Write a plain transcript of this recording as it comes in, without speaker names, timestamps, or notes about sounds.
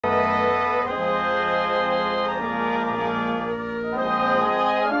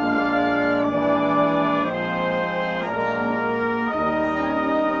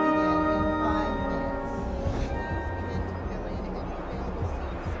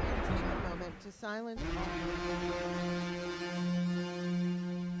to silence.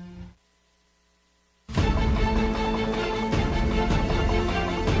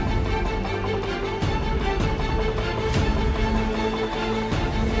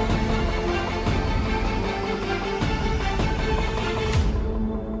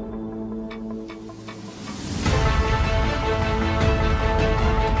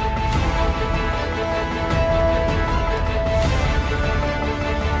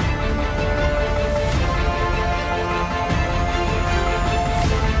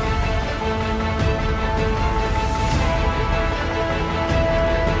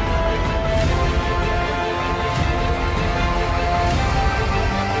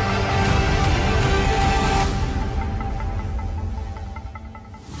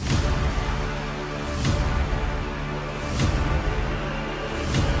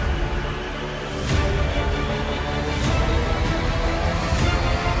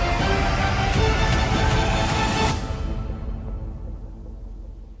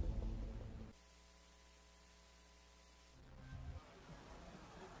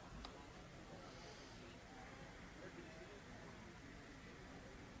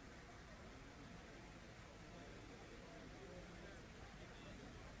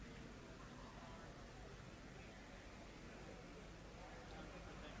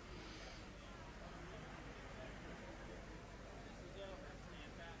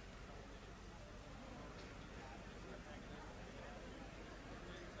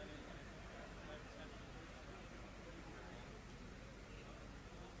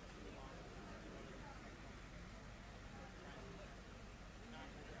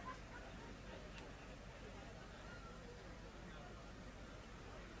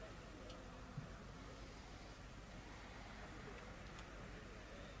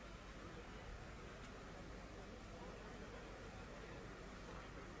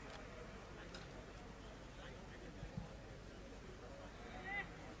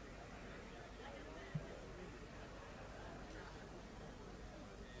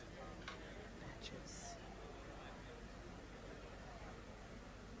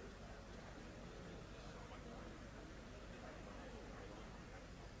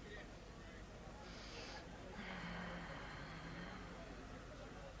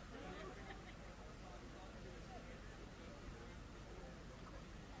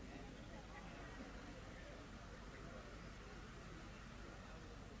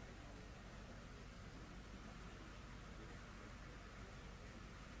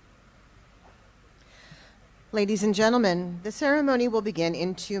 Ladies and gentlemen, the ceremony will begin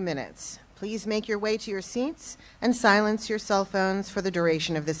in 2 minutes. Please make your way to your seats and silence your cell phones for the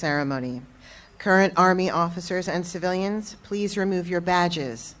duration of the ceremony. Current Army officers and civilians, please remove your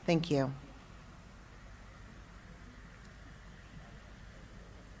badges. Thank you.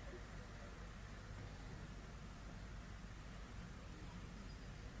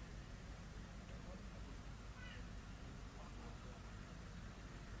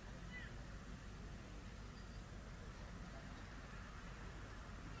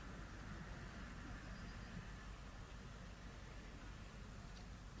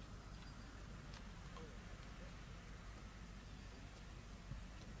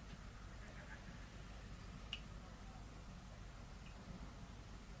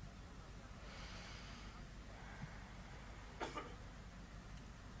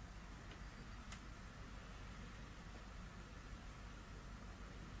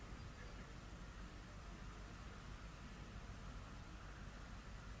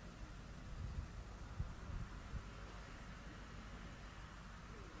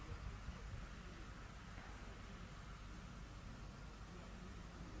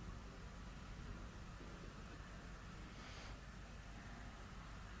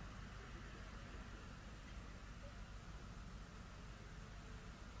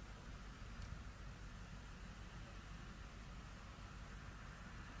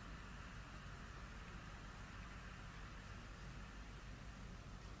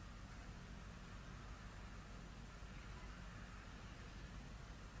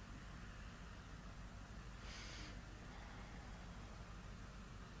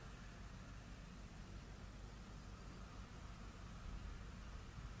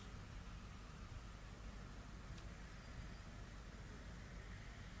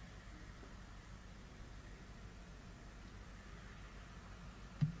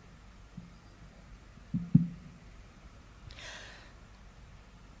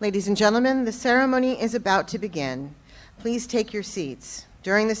 Ladies and gentlemen, the ceremony is about to begin. Please take your seats.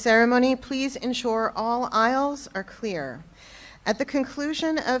 During the ceremony, please ensure all aisles are clear. At the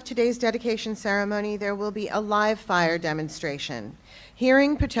conclusion of today's dedication ceremony, there will be a live fire demonstration.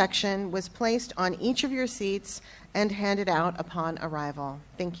 Hearing protection was placed on each of your seats and handed out upon arrival.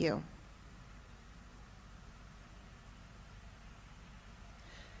 Thank you.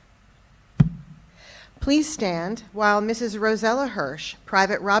 Please stand while Mrs. Rosella Hirsch,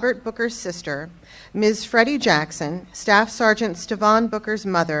 Private Robert Booker's sister, Ms. Freddie Jackson, Staff Sergeant Stevan Booker's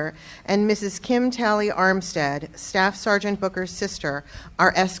mother, and Mrs. Kim Tally Armstead, Staff Sergeant Booker's sister,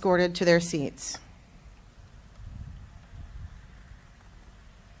 are escorted to their seats.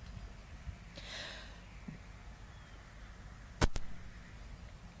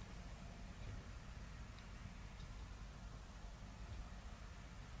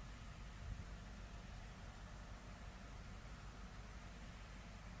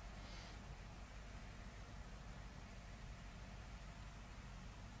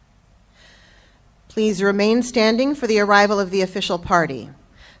 Please remain standing for the arrival of the official party.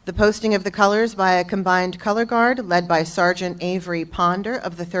 The posting of the colors by a combined color guard led by Sergeant Avery Ponder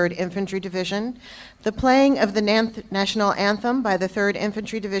of the 3rd Infantry Division, the playing of the national anthem by the 3rd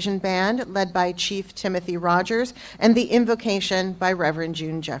Infantry Division Band led by Chief Timothy Rogers, and the invocation by Reverend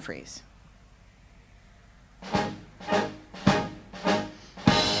June Jeffries.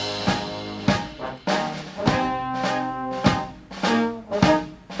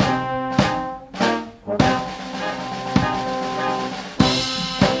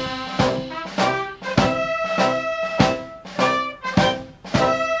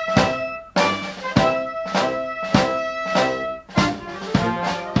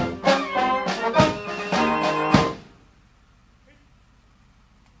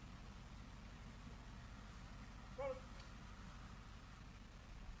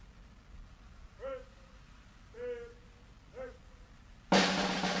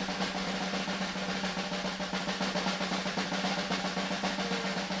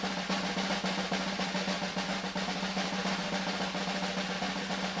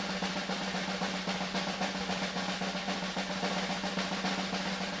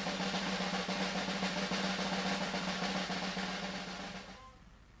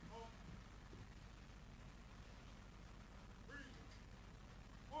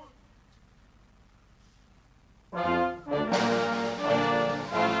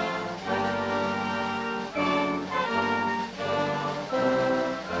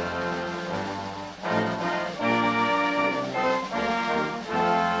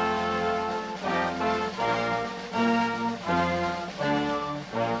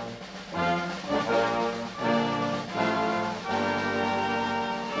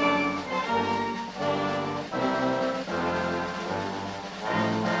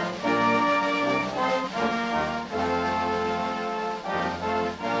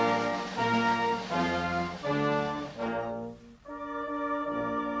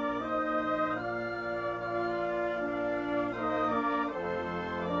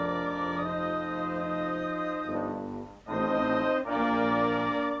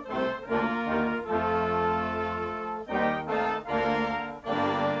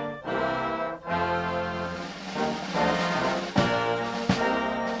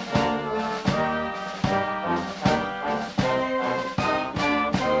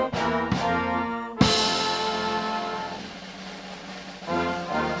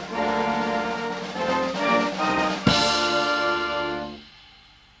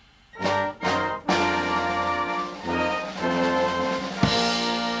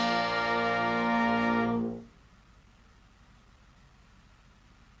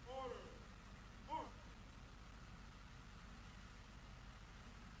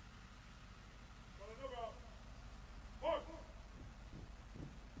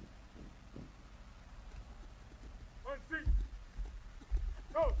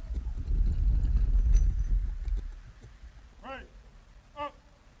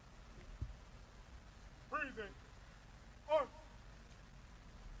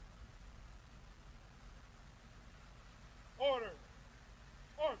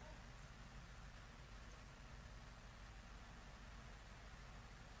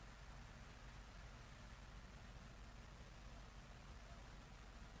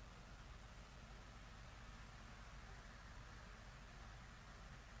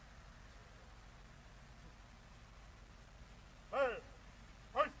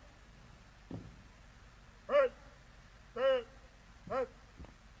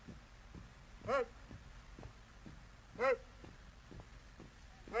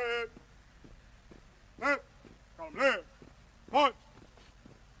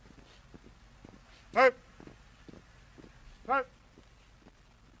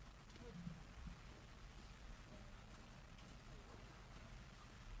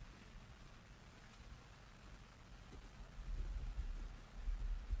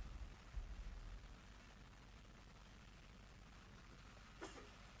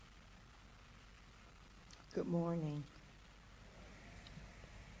 Good morning.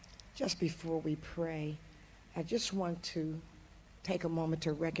 Just before we pray, I just want to take a moment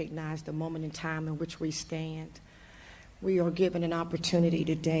to recognize the moment in time in which we stand. We are given an opportunity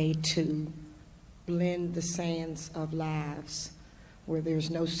today to blend the sands of lives where there's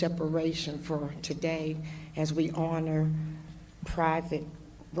no separation for today as we honor Private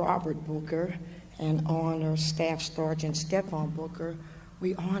Robert Booker and honor Staff Sergeant Stephan Booker.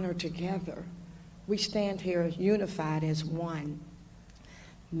 We honor together. We stand here unified as one,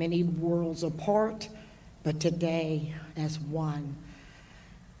 many worlds apart, but today as one.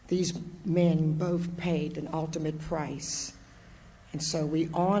 These men both paid an ultimate price. And so we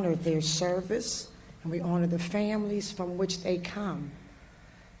honor their service and we honor the families from which they come.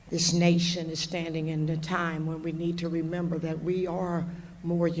 This nation is standing in a time when we need to remember that we are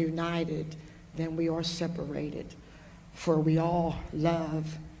more united than we are separated, for we all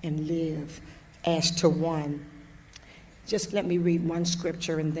love and live as to one. Just let me read one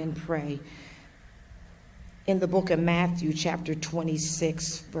scripture and then pray. In the book of Matthew, chapter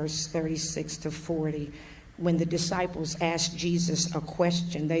 26, verse 36 to 40, when the disciples asked Jesus a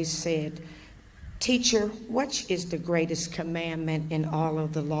question, they said, "Teacher, which is the greatest commandment in all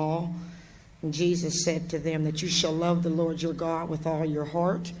of the law?" And Jesus said to them that you shall love the Lord your God with all your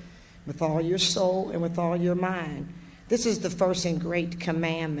heart, with all your soul, and with all your mind. This is the first and great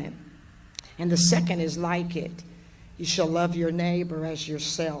commandment. And the second is like it. You shall love your neighbor as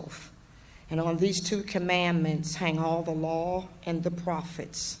yourself. And on these two commandments hang all the law and the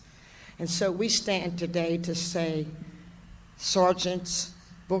prophets. And so we stand today to say, Sergeants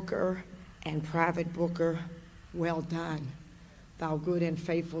Booker and Private Booker, well done, thou good and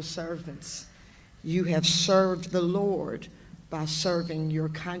faithful servants. You have served the Lord by serving your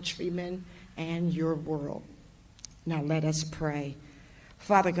countrymen and your world. Now let us pray.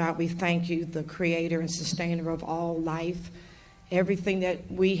 Father God, we thank you, the creator and sustainer of all life. Everything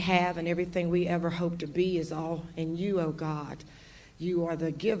that we have and everything we ever hope to be is all in you, oh God. You are the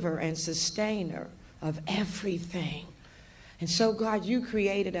giver and sustainer of everything. And so, God, you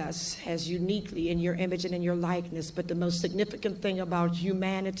created us as uniquely in your image and in your likeness. But the most significant thing about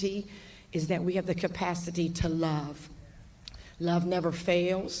humanity is that we have the capacity to love. Love never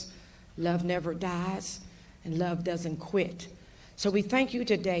fails. Love never dies. And love doesn't quit. So we thank you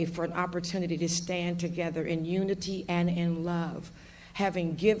today for an opportunity to stand together in unity and in love.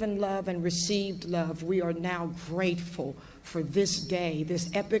 Having given love and received love, we are now grateful for this day,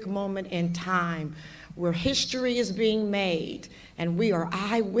 this epic moment in time where history is being made, and we are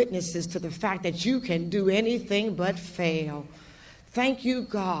eyewitnesses to the fact that you can do anything but fail. Thank you,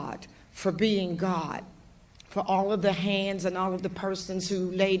 God, for being God, for all of the hands and all of the persons who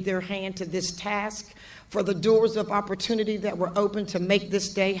laid their hand to this task, for the doors of opportunity that were open to make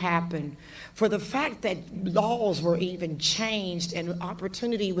this day happen, for the fact that laws were even changed and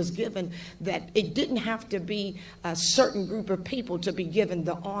opportunity was given, that it didn't have to be a certain group of people to be given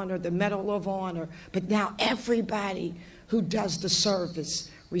the honor, the Medal of Honor, but now everybody who does the service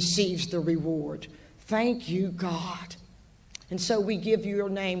receives the reward. Thank you, God. And so we give your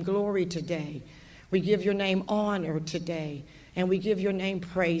name glory today. We give your name honor today, and we give your name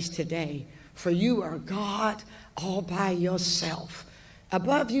praise today. For you are God all by yourself.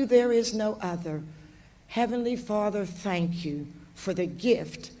 Above you there is no other. Heavenly Father, thank you for the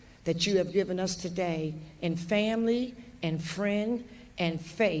gift that you have given us today in family and friend and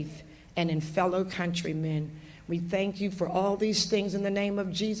faith and in fellow countrymen. We thank you for all these things in the name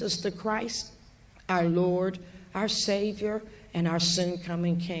of Jesus the Christ, our Lord, our Savior, and our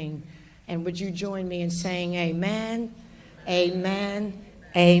soon-coming King. And would you join me in saying amen, amen,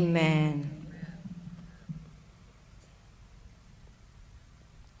 amen.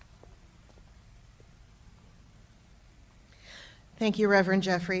 Thank you, Reverend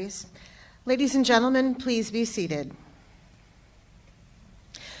Jeffries. Ladies and gentlemen, please be seated.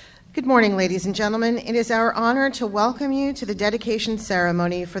 Good morning, ladies and gentlemen. It is our honor to welcome you to the dedication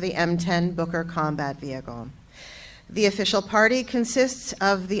ceremony for the M10 Booker Combat Vehicle. The official party consists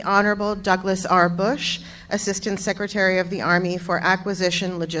of the Honorable Douglas R. Bush, Assistant Secretary of the Army for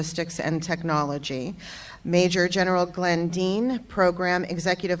Acquisition, Logistics, and Technology, Major General Glenn Dean, Program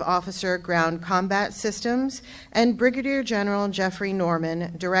Executive Officer, Ground Combat Systems, and Brigadier General Jeffrey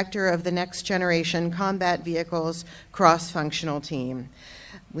Norman, Director of the Next Generation Combat Vehicles Cross-Functional Team.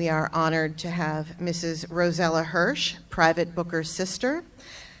 We are honored to have Mrs. Rosella Hirsch, Private Booker's sister,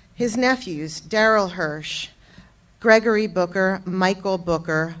 his nephews, Darrell Hirsch, Gregory Booker, Michael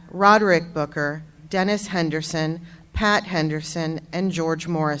Booker, Roderick Booker, Dennis Henderson, Pat Henderson, and George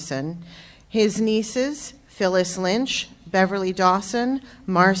Morrison, his nieces, Phyllis Lynch, Beverly Dawson,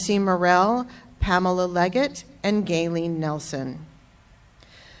 Marcy Morrell, Pamela Leggett, and Gayleen Nelson.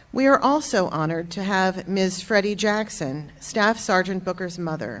 We are also honored to have Ms. Freddie Jackson, Staff Sergeant Booker's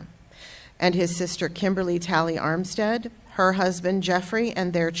mother, and his sister Kimberly Talley Armstead, her husband Jeffrey,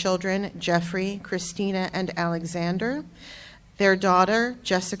 and their children Jeffrey, Christina, and Alexander. Their daughter,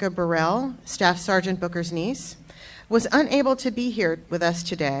 Jessica Burrell, Staff Sergeant Booker's niece, was unable to be here with us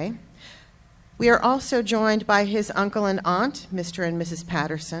today. We are also joined by his uncle and aunt, Mr. and Mrs.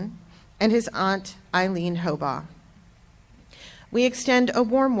 Patterson, and his aunt, Eileen Hobaugh. We extend a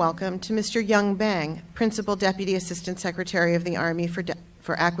warm welcome to Mr. Young Bang, Principal Deputy Assistant Secretary of the Army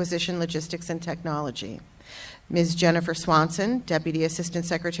for Acquisition, Logistics, and Technology. Ms. Jennifer Swanson, Deputy Assistant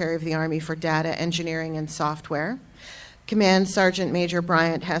Secretary of the Army for Data Engineering and Software. Command Sergeant Major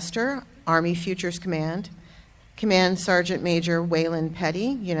Bryant Hester, Army Futures Command. Command Sergeant Major Waylon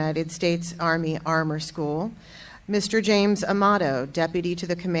Petty, United States Army Armor School. Mr. James Amato, Deputy to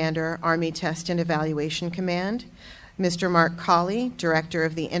the Commander, Army Test and Evaluation Command. Mr. Mark Colley, Director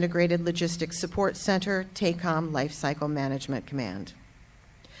of the Integrated Logistics Support Center, TACOM Lifecycle Management Command.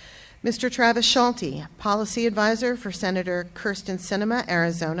 Mr. Travis Schulte, Policy Advisor for Senator Kirsten Sinema,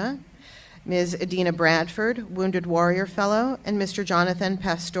 Arizona. Ms. Adina Bradford, Wounded Warrior Fellow, and Mr. Jonathan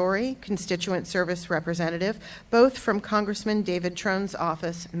Pastore, Constituent Service Representative, both from Congressman David Trone's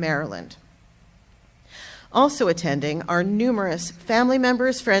office, Maryland. Also attending are numerous family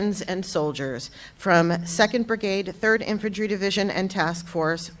members, friends, and soldiers from 2nd Brigade, 3rd Infantry Division, and Task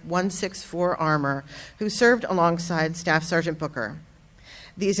Force 164 Armor, who served alongside Staff Sergeant Booker.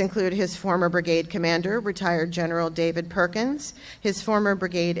 These include his former brigade commander, retired General David Perkins, his former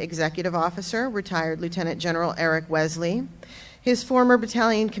brigade executive officer, retired Lieutenant General Eric Wesley, his former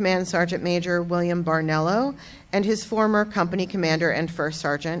battalion command sergeant major, William Barnello, and his former company commander and first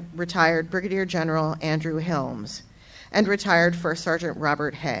sergeant, retired Brigadier General Andrew Hilms, and retired First Sergeant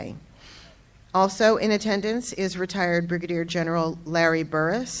Robert Hay. Also in attendance is retired Brigadier General Larry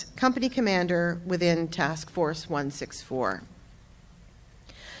Burris, company commander within Task Force 164.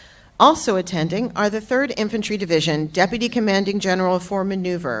 Also attending are the 3rd Infantry Division Deputy Commanding General for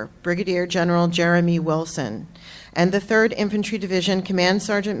Maneuver, Brigadier General Jeremy Wilson, and the 3rd Infantry Division Command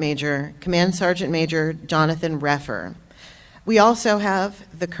Sergeant Major Jonathan Reffer. We also have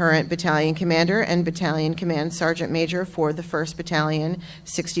the current Battalion Commander and Battalion Command Sergeant Major for the 1st Battalion,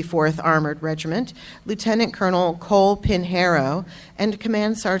 64th Armored Regiment, Lieutenant Colonel Cole Pinheiro, and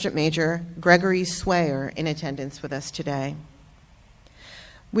Command Sergeant Major Gregory Swayer in attendance with us today.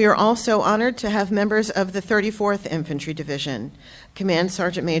 We are also honored to have members of the 34th Infantry Division, Command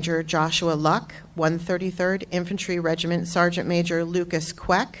Sergeant Major Joshua Luck, 133rd Infantry Regiment Sergeant Major Lucas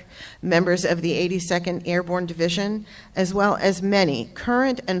Queck, members of the 82nd Airborne Division, as well as many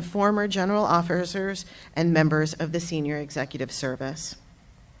current and former general officers and members of the Senior Executive Service.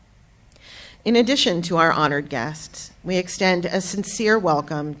 In addition to our honored guests, we extend a sincere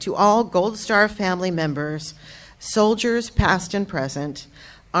welcome to all Gold Star family members, soldiers past and present,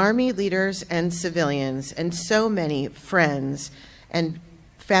 Army leaders and civilians, and so many friends and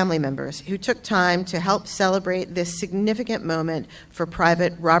family members who took time to help celebrate this significant moment for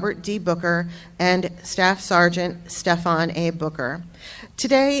Private Robert D. Booker and Staff Sergeant Stephan A. Booker.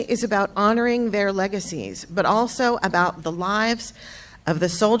 Today is about honoring their legacies, but also about the lives of the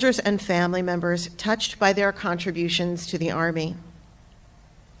soldiers and family members touched by their contributions to the Army.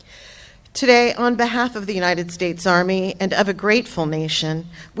 Today, on behalf of the United States Army and of a grateful nation,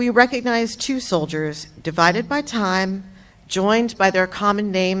 we recognize two soldiers divided by time, joined by their common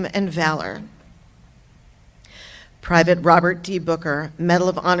name and valor. Private Robert D. Booker, Medal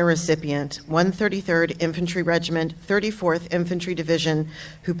of Honor recipient, 133rd Infantry Regiment, 34th Infantry Division,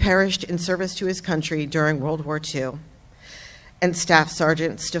 who perished in service to his country during World War II. And Staff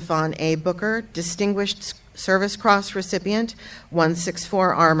Sergeant Stephan A. Booker, Distinguished Service Cross recipient,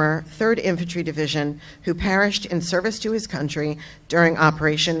 164 Armor, 3rd Infantry Division, who perished in service to his country during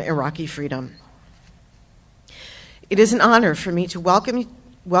Operation Iraqi Freedom. It is an honor for me to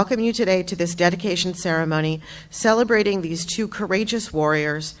welcome you today to this dedication ceremony celebrating these two courageous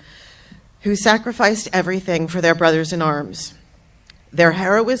warriors who sacrificed everything for their brothers in arms. Their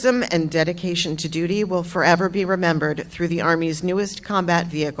heroism and dedication to duty will forever be remembered through the Army's newest combat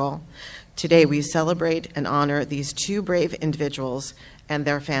vehicle. Today we celebrate and honor these two brave individuals and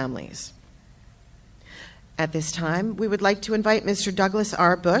their families. At this time, we would like to invite Mr. Douglas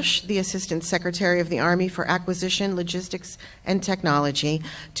R. Bush, the Assistant Secretary of the Army for Acquisition, Logistics, and Technology,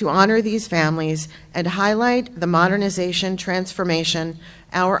 to honor these families and highlight the modernization transformation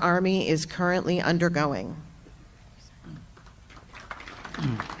our Army is currently undergoing.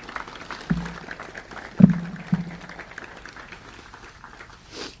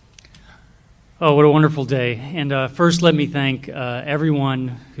 Oh, what a wonderful day. And first, let me thank everyone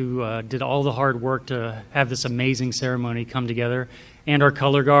who did all the hard work to have this amazing ceremony come together, and our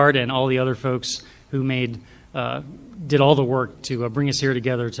color guard and all the other folks who did all the work to bring us here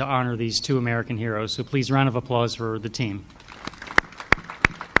together to honor these two American heroes. So please, round of applause for the team.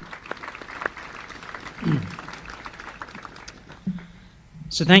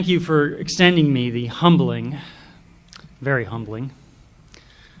 So thank you for extending me the humbling, very humbling,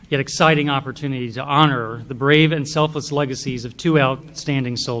 yet exciting opportunity to honor the brave and selfless legacies of two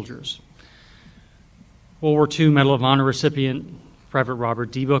outstanding soldiers. World War II Medal of Honor recipient Private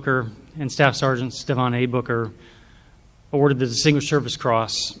Robert D. Booker and Staff Sergeant Stephen A. Booker awarded the Distinguished Service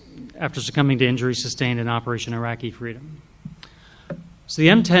Cross after succumbing to injuries sustained in Operation Iraqi Freedom. So the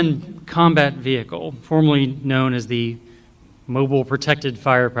M10 combat vehicle, formerly known as the Mobile Protected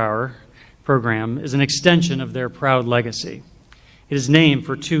Firepower program, is an extension of their proud legacy. It is named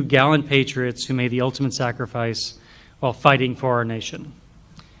for two gallant patriots who made the ultimate sacrifice while fighting for our nation.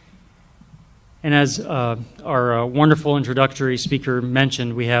 And as our wonderful introductory speaker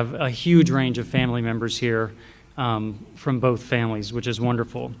mentioned, we have a huge range of family members here from both families, which is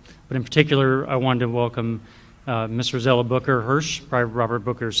wonderful. But in particular, I wanted to welcome Miss Rosella Booker Hirsch, Private Robert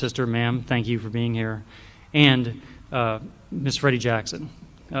Booker's sister. Ma'am, thank you for being here. And Miss Freddie Jackson,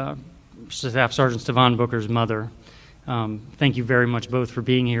 Staff Sergeant Stephen Booker's mother. Thank you very much both for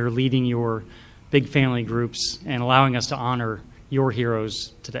being here, leading your big family groups, and allowing us to honor your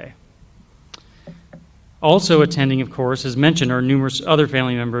heroes today. Also attending, of course, as mentioned, are numerous other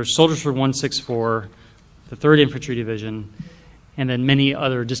family members, Soldiers for 164, the 3rd Infantry Division, and then many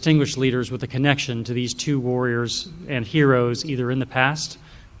other distinguished leaders with a connection to these two warriors and heroes either in the past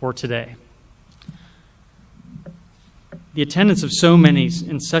or today. The attendance of so many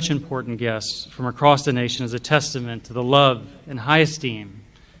and such important guests from across the nation is a testament to the love and high esteem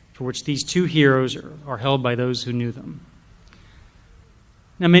for which these two heroes are held by those who knew them.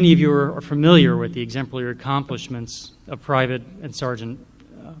 Now, many of you are familiar with the exemplary accomplishments of Private and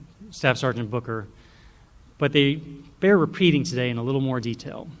Staff Sergeant Booker, but they bear repeating today in a little more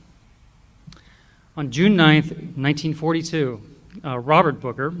detail. On June 9th, 1942, Robert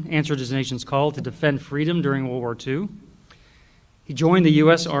Booker answered his nation's call to defend freedom during World War II. He joined the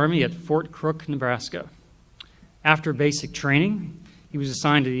U.S. Army at Fort Crook, Nebraska. After basic training, he was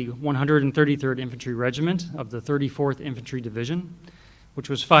assigned to the 133rd Infantry Regiment of the 34th Infantry Division, which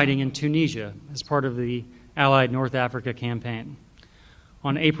was fighting in Tunisia as part of the Allied North Africa campaign.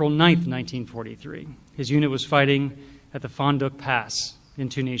 On April 9th, 1943, his unit was fighting at the Fonduk Pass in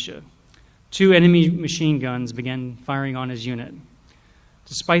Tunisia. Two enemy machine guns began firing on his unit.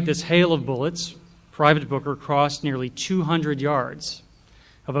 Despite this hail of bullets, Private Booker crossed nearly 200 yards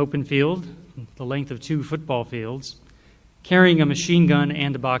of open field, the length of 2 football fields, carrying a machine gun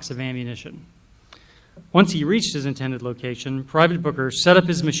and a box of ammunition. Once he reached his intended location, Private Booker set up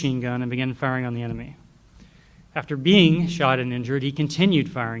his machine gun and began firing on the enemy. After being shot and injured, he continued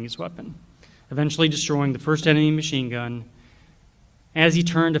firing his weapon, eventually destroying the first enemy machine gun. As he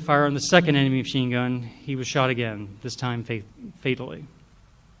turned to fire on the second enemy machine gun, he was shot again, this time fatally.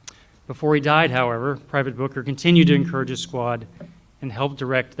 Before he died, however, Private Booker continued to encourage his squad and help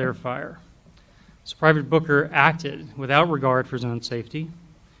direct their fire. So Private Booker acted without regard for his own safety.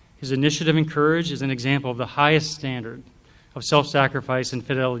 His initiative and courage is an example of the highest standard of self-sacrifice and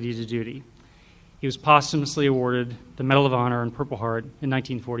fidelity to duty. He was posthumously awarded the Medal of Honor and Purple Heart in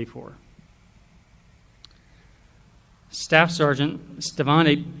 1944. Staff Sergeant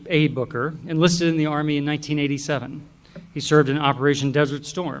Stephen A. Booker enlisted in the Army in 1987. He served in Operation Desert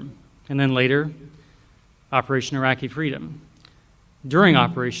Storm, and then later, Operation Iraqi Freedom. During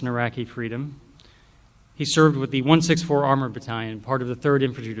Operation Iraqi Freedom, he served with the 164 Armored Battalion, part of the 3rd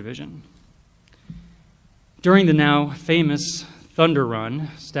Infantry Division. During the now famous Thunder Run,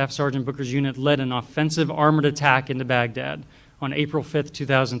 Staff Sergeant Booker's unit led an offensive armored attack into Baghdad on April 5,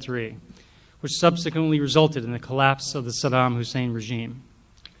 2003, which subsequently resulted in the collapse of the Saddam Hussein regime.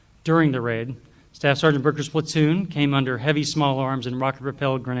 During the raid, Staff Sergeant Booker's platoon came under heavy small arms and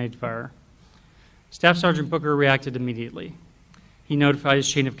rocket-propelled grenade fire. Staff Sergeant Booker reacted immediately. He notified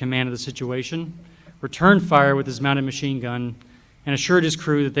his chain of command of the situation, returned fire with his mounted machine gun, and assured his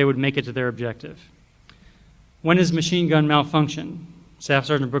crew that they would make it to their objective. When his machine gun malfunctioned, Staff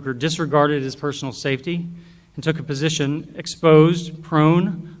Sergeant Booker disregarded his personal safety and took a position exposed,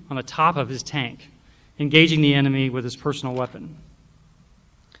 prone, on the top of his tank, engaging the enemy with his personal weapon.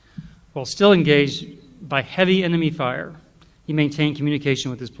 While still engaged by heavy enemy fire, he maintained communication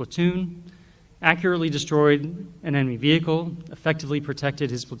with his platoon, accurately destroyed an enemy vehicle, effectively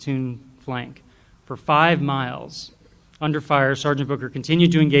protected his platoon flank for 5 miles Under fire, Sergeant Booker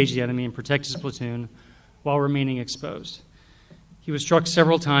continued to engage the enemy and protect his platoon while remaining exposed. He was struck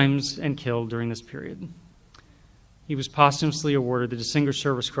several times and killed during this period. He was posthumously awarded the Distinguished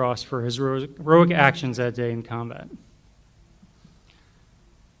Service Cross for his heroic actions that day in combat.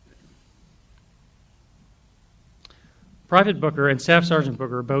 Private Booker and Staff Sergeant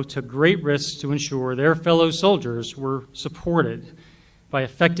Booker both took great risks to ensure their fellow soldiers were supported by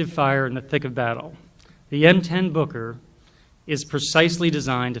effective fire in the thick of battle. The M10 Booker is precisely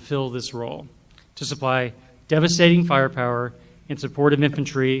designed to fill this role, to supply devastating firepower in support of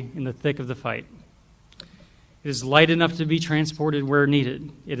infantry in the thick of the fight. It is light enough to be transported where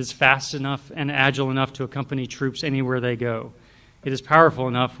needed. It is fast enough and agile enough to accompany troops anywhere they go. It is powerful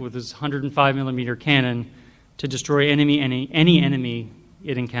enough with its 105 millimeter cannon to destroy any enemy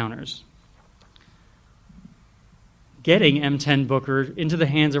it encounters. Getting M10 Booker into the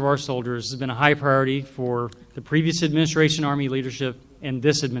hands of our soldiers has been a high priority for the previous administration Army leadership and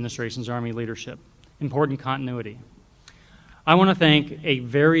this administration's Army leadership. Important continuity. I want to thank a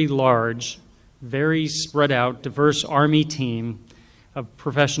very large, very spread out, diverse Army team of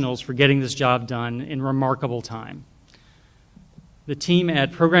professionals for getting this job done in remarkable time. The team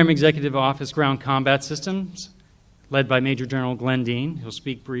at Program Executive Office Ground Combat Systems, led by Major General Glenn Dean, who'll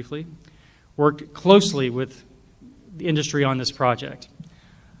speak briefly, worked closely with the industry on this project.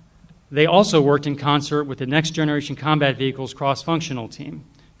 They also worked in concert with the Next Generation Combat Vehicles cross-functional team,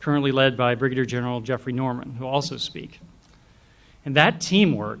 currently led by Brigadier General Jeffrey Norman, who will also speak. And that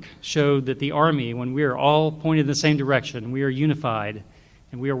teamwork showed that the Army, when we are all pointed in the same direction, we are unified,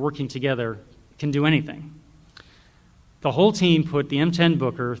 and we are working together, can do anything. The whole team put the M10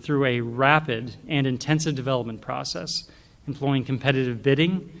 Booker through a rapid and intensive development process, employing competitive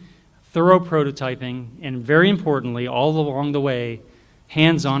bidding, thorough prototyping, and very importantly, all along the way,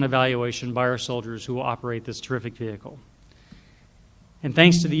 hands-on evaluation by our soldiers who will operate this terrific vehicle. And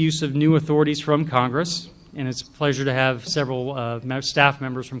thanks to the use of new authorities from Congress, and it's a pleasure to have several staff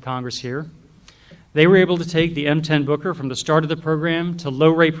members from Congress here, they were able to take the M10 Booker from the start of the program to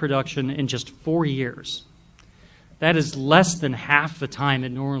low-rate production in just 4 years. That is less than half the time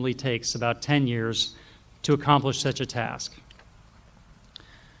it normally takes, about 10 years, to accomplish such a task.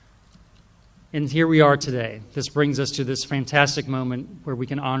 And here we are today. This brings us to this fantastic moment where we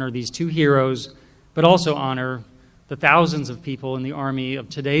can honor these two heroes, but also honor the thousands of people in the Army, of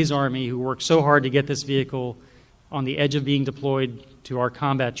today's Army, who worked so hard to get this vehicle on the edge of being deployed to our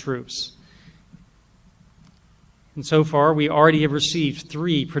combat troops. And so far, we already have received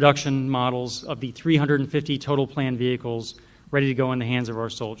 3 production models of the 350 total planned vehicles ready to go in the hands of our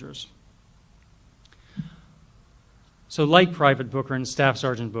soldiers. So like Private Booker and Staff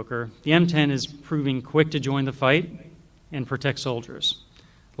Sergeant Booker, the M10 is proving quick to join the fight and protect soldiers.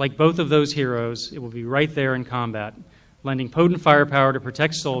 Like both of those heroes, it will be right there in combat, lending potent firepower to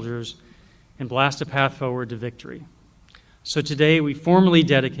protect soldiers and blast a path forward to victory. So today, we formally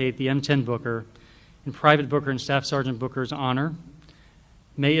dedicate the M10 Booker in Private Booker and Staff Sergeant Booker's honor.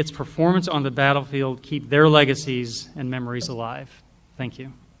 May its performance on the battlefield keep their legacies and memories alive. Thank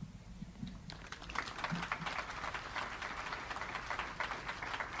you.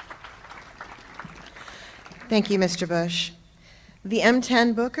 Thank you, Mr. Bush. The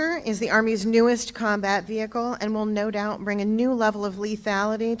M10 Booker is the Army's newest combat vehicle and will no doubt bring a new level of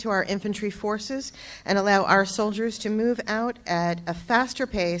lethality to our infantry forces and allow our soldiers to move out at a faster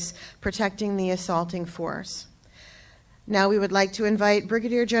pace, protecting the assaulting force. Now we would like to invite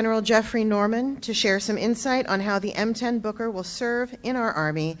Brigadier General Jeffrey Norman to share some insight on how the M10 Booker will serve in our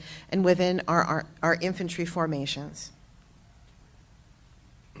Army and within our infantry formations.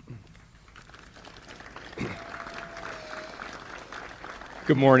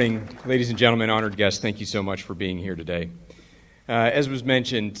 Good morning, ladies and gentlemen, honored guests. Thank you so much for being here today. As was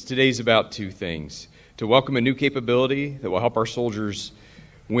mentioned, today's about 2 things: to welcome a new capability that will help our soldiers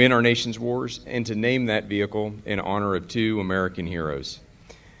win our nation's wars, and to name that vehicle in honor of 2 American heroes.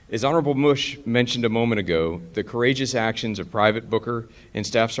 As Honorable Bush mentioned a moment ago, the courageous actions of Private Booker and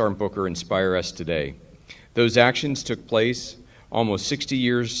Staff Sergeant Booker inspire us today. Those actions took place almost 60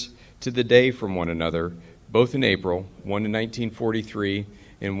 years to the day from one another, both in April, one in 1943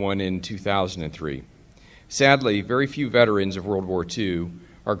 and one in 2003. Sadly, very few veterans of World War II,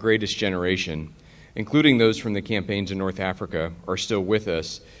 our greatest generation, including those from the campaigns in North Africa, are still with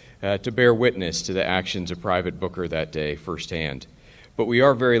us to bear witness to the actions of Private Booker that day firsthand. But we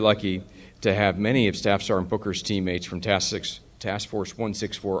are very lucky to have many of Staff Sergeant Booker's teammates from Task Force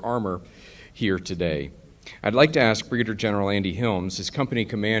 164 Armor here today. I'd like to ask Brigadier General Andy Hilms, his company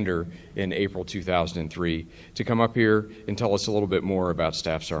commander in April 2003, to come up here and tell us a little bit more about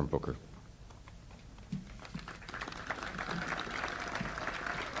Staff Sergeant Booker.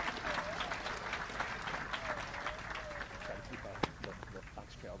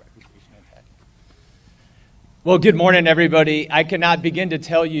 Well, good morning, everybody. I cannot begin to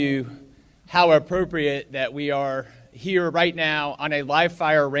tell you how appropriate that we are here right now on a live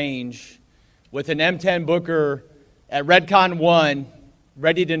fire range with an M10 Booker at Redcon 1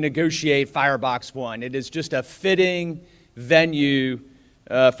 ready to negotiate Firebox 1. It is just a fitting venue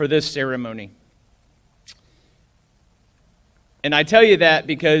for this ceremony. And I tell you that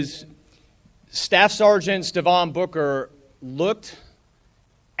because Staff Sergeant Stevan Booker looked,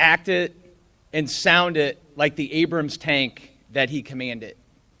 acted, and sounded like the Abrams tank that he commanded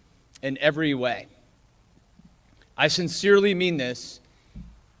in every way. I sincerely mean this.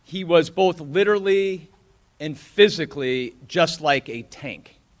 He was both literally and physically just like a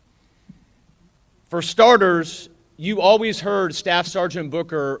tank. For starters, you always heard Staff Sergeant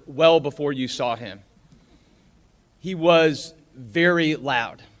Booker well before you saw him. He was very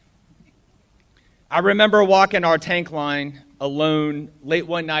loud. I remember walking our tank line alone late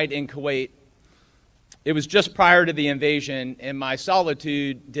one night in Kuwait. It was just prior to the invasion, and my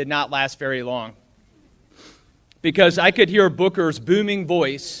solitude did not last very long because I could hear Booker's booming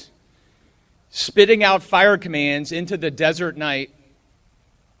voice spitting out fire commands into the desert night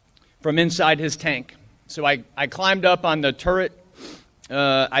from inside his tank. So I climbed up on the turret.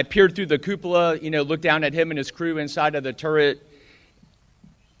 I peered through the cupola, looked down at him and his crew inside of the turret,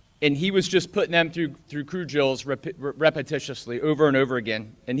 and he was just putting them through crew drills repetitiously over and over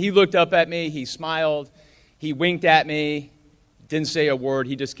again. And he looked up at me, he smiled, he winked at me, didn't say a word,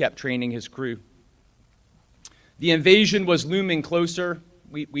 he just kept training his crew. The invasion was looming closer.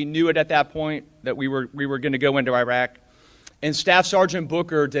 We knew it at that point that we were going to go into Iraq. And Staff Sergeant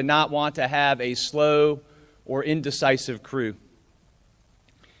Booker did not want to have a slow or indecisive crew.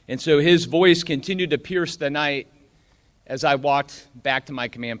 And so his voice continued to pierce the night as I walked back to my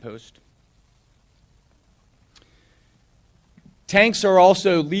command post. Tanks are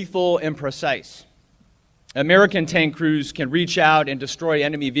also lethal and precise. American tank crews can reach out and destroy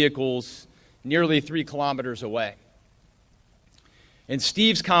enemy vehicles nearly 3 kilometers away. And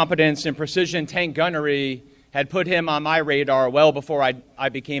Steve's competence in precision tank gunnery had put him on my radar well before I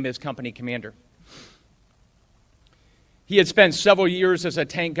became his company commander. He had spent several years as a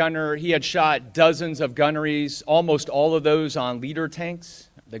tank gunner. He had shot dozens of gunneries, almost all of those on leader tanks.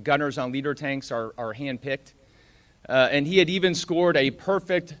 The gunners on leader tanks are hand-picked. And he had even scored a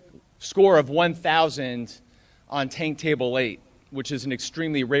perfect score of 1,000 on Tank Table 8, which is an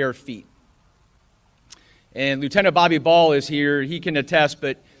extremely rare feat. And Lieutenant Bobby Ball is here. He can attest,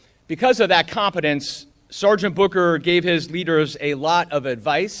 but because of that competence, Sergeant Booker gave his leaders a lot of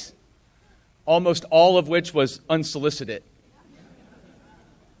advice, almost all of which was unsolicited.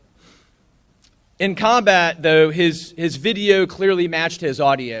 In combat, though, his video clearly matched his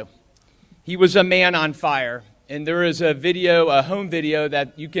audio. He was a man on fire, and there is a video, a home video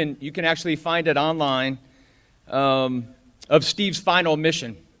that you can actually find it online of Steve's final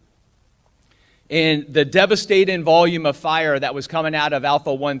mission. And the devastating volume of fire that was coming out of Alpha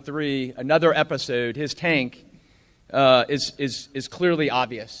 1-3, another episode, his tank, is clearly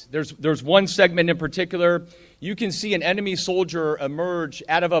obvious. There's one segment in particular. You can see an enemy soldier emerge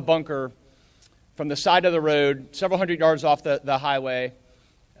out of a bunker from the side of the road, several hundred yards off the highway,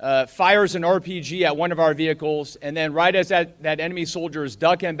 fires an RPG at one of our vehicles, and then right as that enemy soldier is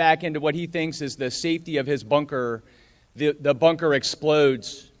ducking back into what he thinks is the safety of his bunker, the bunker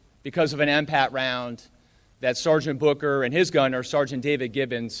explodes because of an MPAT round that Sergeant Booker and his gunner, Sergeant David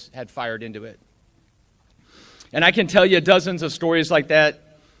Gibbons, had fired into it. And I can tell you dozens of stories like that,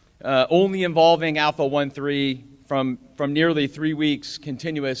 only involving Alpha 1-3 from nearly 3 weeks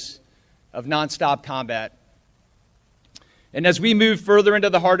continuous of nonstop combat. And as we moved further into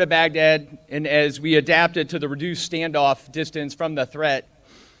the heart of Baghdad, and as we adapted to the reduced standoff distance from the threat,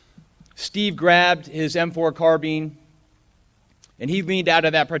 Steve grabbed his M4 carbine, and he leaned out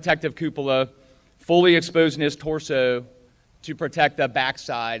of that protective cupola, fully exposing his torso to protect the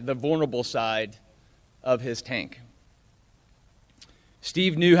backside, the vulnerable side of his tank.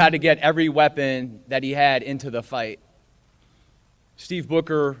 Steve knew how to get every weapon that he had into the fight. Steve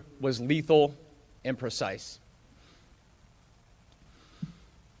Booker was lethal and precise.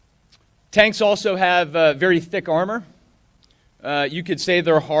 Tanks also have very thick armor. You could say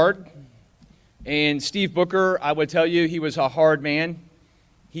they're hard. And Steve Booker, I would tell you, he was a hard man.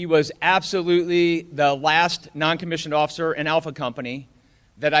 He was absolutely the last non-commissioned officer in Alpha Company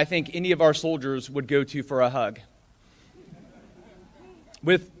that I think any of our soldiers would go to for a hug.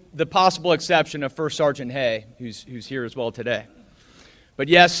 With the possible exception of First Sergeant Hay, who's here as well today. But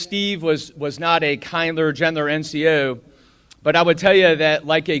yes, Steve was not a kinder, gentler NCO, but I would tell you that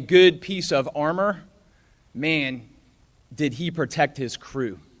like a good piece of armor, man, did he protect his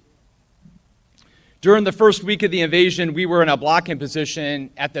crew. During the first week of the invasion, we were in a blocking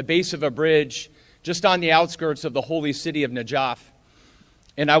position at the base of a bridge just on the outskirts of the holy city of Najaf.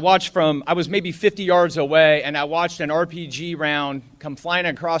 And I was maybe 50 yards away, and I watched an RPG round come flying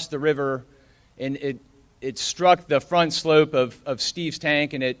across the river, and it struck the front slope of Steve's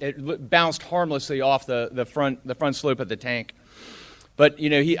tank, and it bounced harmlessly off the front slope of the tank. But,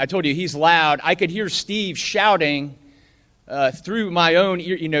 I told you, he's loud. I could hear Steve shouting through my own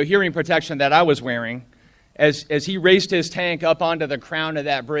hearing protection that I was wearing as he raced his tank up onto the crown of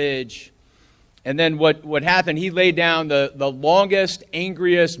that bridge. And then what happened, he laid down the longest,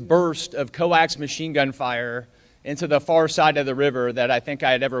 angriest burst of coax machine gun fire into the far side of the river that I think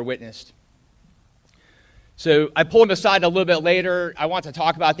I had ever witnessed. So I pulled him aside a little bit later. I want to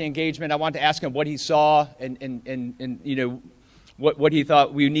talk about the engagement. I want to ask him what he saw and what he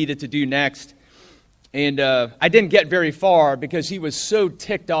thought we needed to do next. And I didn't get very far because he was so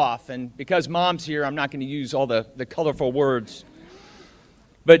ticked off. And because Mom's here, I'm not going to use all the colorful words.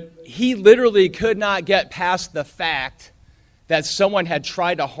 But he literally could not get past the fact that someone had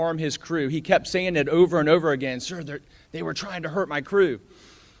tried to harm his crew. He kept saying it over and over again, "Sir, they were trying to hurt my crew."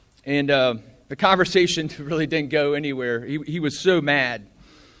 And the conversation really didn't go anywhere. He was so mad.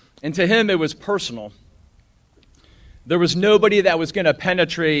 And to him, it was personal. There was nobody that was going to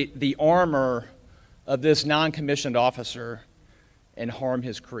penetrate the armor of this non-commissioned officer and harm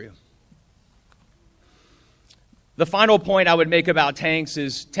his crew. The final point I would make about tanks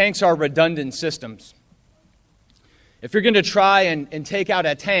is tanks are redundant systems. If you're going to try and take out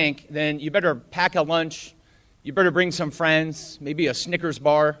a tank, then you better pack a lunch, you better bring some friends, maybe a Snickers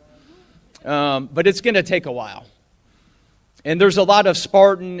bar, but it's going to take a while. And there's a lot of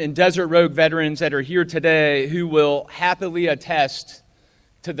Spartan and Desert Rogue veterans that are here today who will happily attest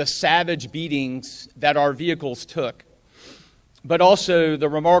to the savage beatings that our vehicles took, but also the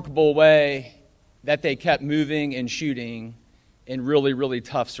remarkable way that they kept moving and shooting in really, really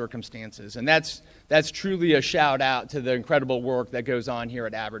tough circumstances. And that's truly a shout out to the incredible work that goes on here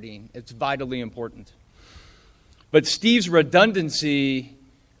at Aberdeen. It's vitally important. But Steve's redundancy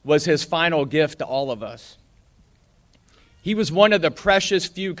was his final gift to all of us. He was one of the precious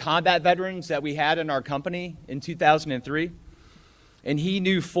few combat veterans that we had in our company in 2003. And he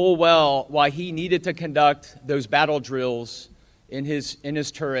knew full well why he needed to conduct those battle drills in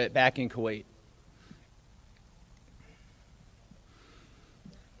his turret back in Kuwait.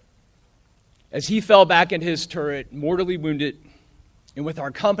 As he fell back in his turret, mortally wounded, and with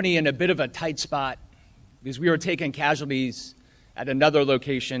our company in a bit of a tight spot, because we were taking casualties at another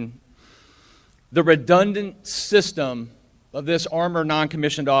location, the redundant system of this armored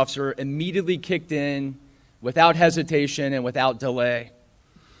non-commissioned officer immediately kicked in without hesitation and without delay.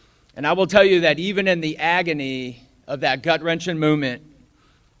 And I will tell you that even in the agony of that gut-wrenching moment,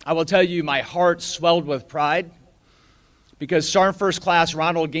 I will tell you my heart swelled with pride, because Sergeant First Class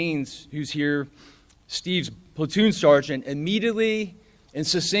Ronald Gaines, who's here, Steve's platoon sergeant, immediately and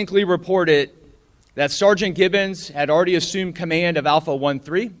succinctly reported that Sergeant Gibbons had already assumed command of Alpha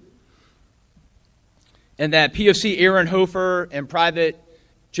 1-3, and that PFC Aaron Hofer and Private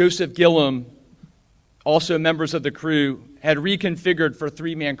Joseph Gillum, also members of the crew, had reconfigured for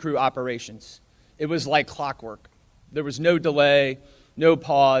three-man crew operations. It was like clockwork. There was no delay, no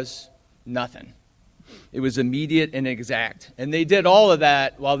pause, nothing. It was immediate and exact. And they did all of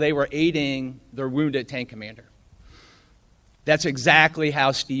that while they were aiding their wounded tank commander. That's exactly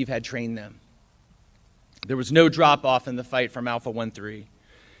how Steve had trained them. There was no drop-off in the fight from Alpha 1-3.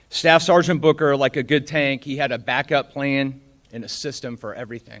 Staff Sergeant Booker, like a good tank, he had a backup plan and a system for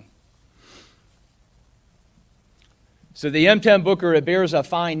everything. So the M10 Booker, it bears a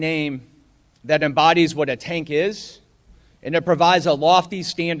fine name that embodies what a tank is, and it provides a lofty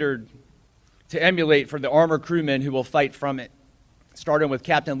standard to emulate for the armored crewmen who will fight from it, starting with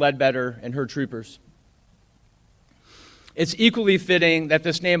Captain Ledbetter and her troopers. It's equally fitting that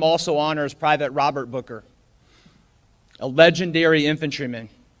this name also honors Private Robert Booker, a legendary infantryman,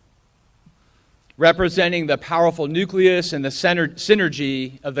 representing the powerful nucleus and the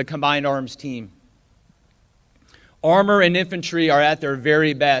synergy of the Combined Arms team. Armor and infantry are at their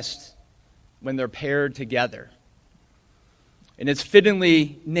very best when they're paired together. And it's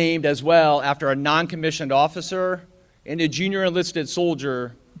fittingly named as well after a non-commissioned officer and a junior enlisted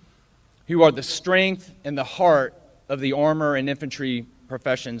soldier who are the strength and the heart of the armor and infantry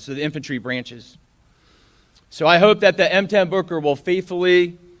professions, so the infantry branches. So I hope that the M10 Booker will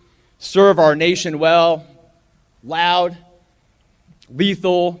faithfully serve our nation well, loud,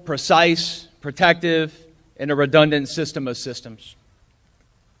 lethal, precise, protective, and a redundant system of systems.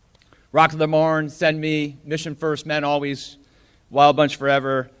 Rock of the Marne, send me, mission first, men always, Wild Bunch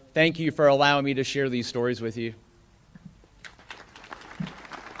forever. thank you for allowing me to share these stories with you.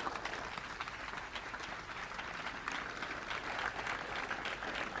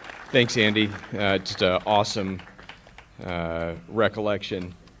 Thanks, Andy. Just an awesome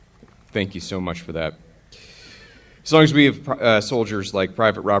recollection. Thank you so much for that. As long as we have soldiers like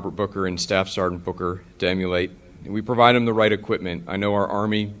Private Robert Booker and Staff Sergeant Booker to emulate, and we provide them the right equipment, I know our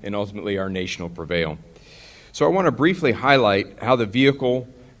Army and ultimately our nation will prevail. So I want to briefly highlight how the vehicle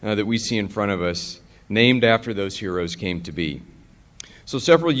that we see in front of us, named after those heroes, came to be. So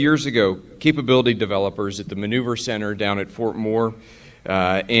several years ago, capability developers at the Maneuver Center down at Fort Moore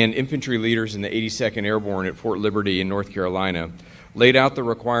and infantry leaders in the 82nd Airborne at Fort Liberty in North Carolina laid out the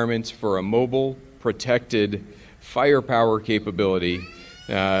requirements for a mobile, protected firepower capability,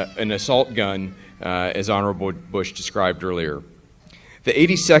 an assault gun, as Honorable Bush described earlier. The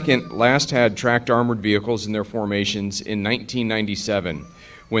 82nd last had tracked armored vehicles in their formations in 1997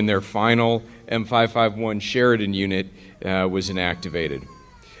 when their final M551 Sheridan unit was inactivated.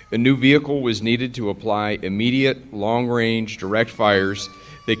 A new vehicle was needed to apply immediate, long-range, direct fires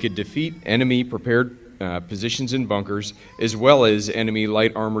that could defeat enemy prepared positions in bunkers, as well as enemy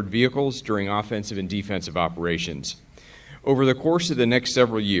light armored vehicles during offensive and defensive operations. Over the course of the next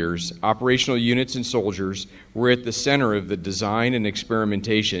several years, operational units and soldiers were at the center of the design and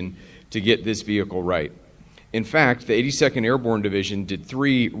experimentation to get this vehicle right. In fact, the 82nd Airborne Division did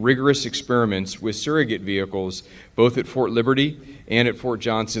 3 rigorous experiments with surrogate vehicles, both at Fort Liberty and at Fort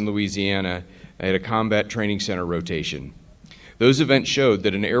Johnson, Louisiana, at a combat training center rotation. Those events showed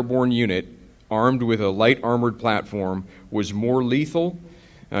that an airborne unit armed with a light armored platform was more lethal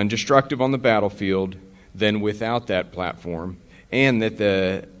and destructive on the battlefield than without that platform, and that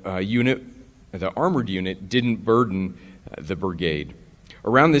the armored unit didn't burden the brigade.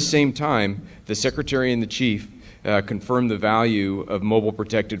 Around this same time, the Secretary and the Chief confirmed the value of mobile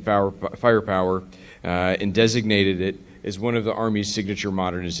protected firepower and designated it as one of the Army's signature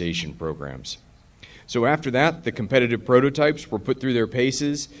modernization programs. So after that, the competitive prototypes were put through their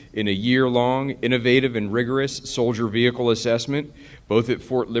paces in a year-long, innovative and rigorous soldier vehicle assessment, both at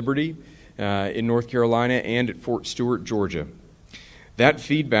Fort Liberty in North Carolina and at Fort Stewart, Georgia. That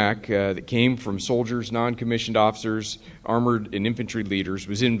feedback that came from soldiers, non-commissioned officers, armored and infantry leaders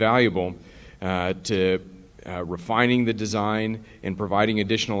was invaluable to refining the design and providing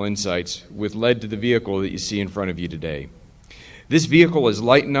additional insights, which led to the vehicle that you see in front of you today. This vehicle is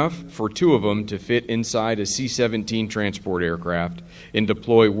light enough for 2 of them to fit inside a C-17 transport aircraft and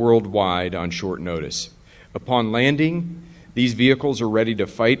deploy worldwide on short notice. Upon landing, these vehicles are ready to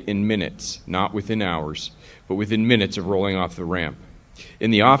fight in minutes, not within hours, but within minutes of rolling off the ramp.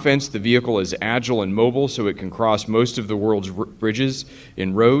 In the offense, the vehicle is agile and mobile so it can cross most of the world's bridges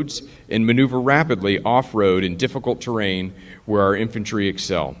and roads and maneuver rapidly off-road in difficult terrain where our infantry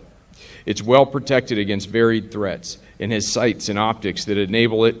excel. It's well protected against varied threats and has sights and optics that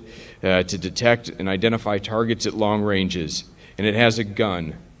enable it to detect and identify targets at long ranges. And it has a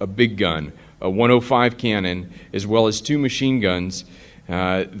gun, a big gun, a 105 cannon, as well as 2 machine guns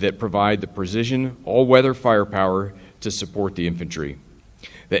that provide the precision, all-weather firepower to support the infantry.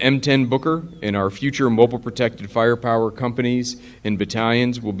 The M10 Booker and our future mobile protected firepower companies and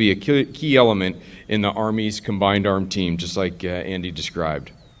battalions will be a key element in the Army's combined armed team, just like Andy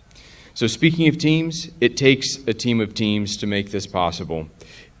described. So speaking of teams, it takes a team of teams to make this possible.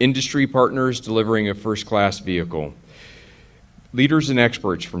 Industry partners delivering a first-class vehicle. Leaders and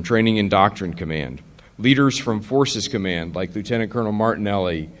experts from Training and Doctrine Command. Leaders from Forces Command like Lieutenant Colonel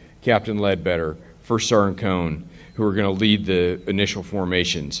Martinelli, Captain Ledbetter, First Sergeant Cohn, who are going to lead the initial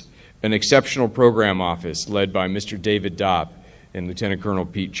formations. An exceptional program office led by Mr. David Dopp and Lieutenant Colonel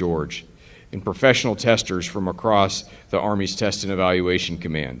Pete George. And professional testers from across the Army's Test and Evaluation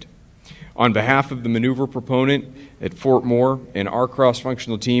Command. On behalf of the maneuver proponent at Fort Moore and our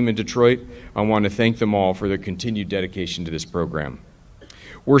cross-functional team in Detroit, I want to thank them all for their continued dedication to this program.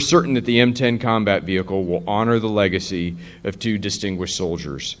 We're certain that the M10 combat vehicle will honor the legacy of 2 distinguished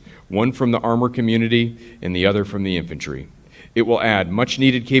soldiers, one from the armor community and the other from the infantry. It will add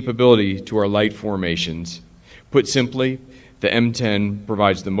much-needed capability to our light formations. Put simply, the M10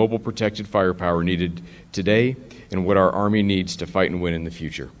 provides the mobile protected firepower needed today and what our Army needs to fight and win in the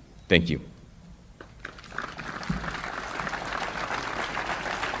future. Thank you.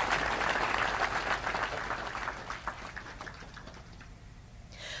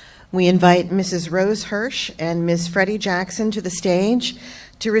 We invite Mrs. Rose Hirsch and Ms. Freddie Jackson to the stage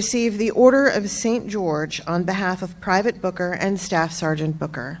to receive the Order of St. George on behalf of Private Booker and Staff Sergeant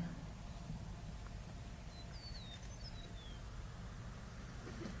Booker.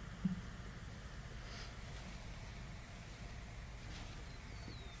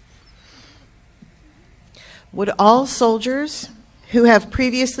 Would all soldiers who have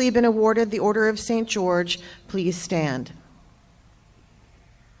previously been awarded the Order of St. George please stand?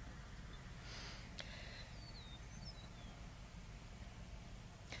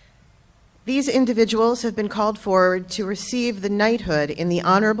 These individuals have been called forward to receive the knighthood in the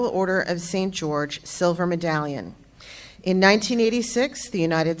Honorable Order of St. George Silver Medallion. In 1986, the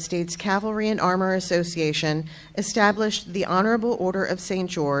United States Cavalry and Armor Association established the Honorable Order of St.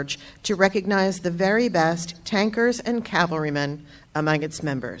 George to recognize the very best tankers and cavalrymen among its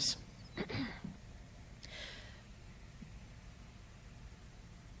members.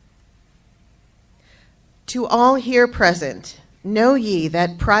 To all here present, know ye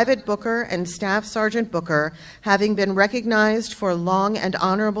that Private Booker and Staff Sergeant Booker, having been recognized for long and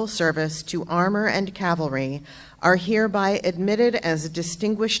honorable service to armor and cavalry, are hereby admitted as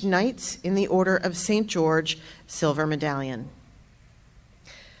distinguished knights in the Order of St. George Silver Medallion.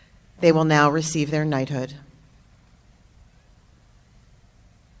 They will now receive their knighthood.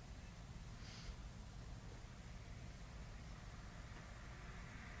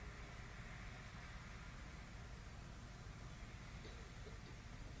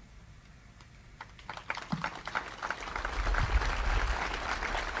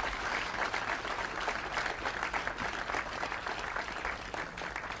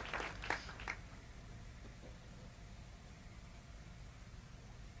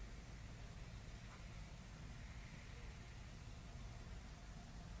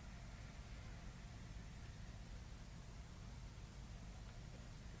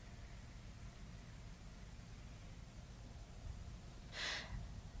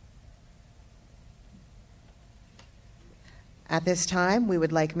 At this time, we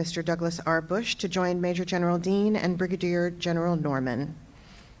would like Mr. Douglas R. Bush to join Major General Dean and Brigadier General Norman.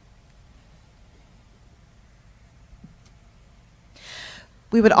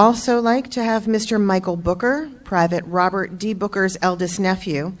 We would also like to have Mr. Michael Booker, Private Robert D. Booker's eldest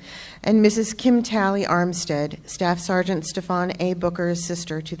nephew, and Mrs. Kim Tally Armstead, Staff Sergeant Stefan A. Booker's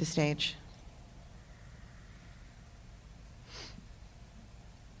sister, to the stage.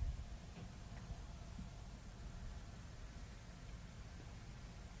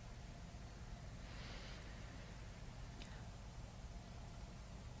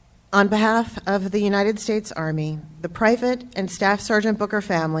 On behalf of the United States Army, the Private and Staff Sergeant Booker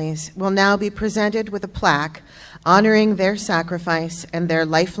families will now be presented with a plaque honoring their sacrifice and their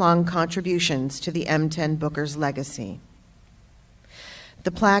lifelong contributions to the M10 Booker's legacy.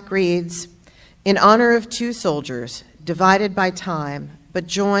 The plaque reads, "In honor of two soldiers, divided by time, but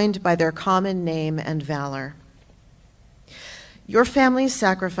joined by their common name and valor. Your family's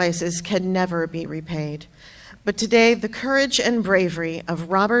sacrifices can never be repaid. But today, the courage and bravery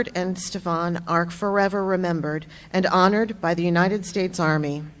of Robert and Stefan are forever remembered and honored by the United States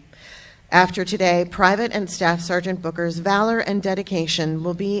Army. After today, Private and Staff Sergeant Booker's valor and dedication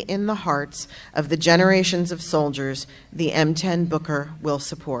will be in the hearts of the generations of soldiers the M10 Booker will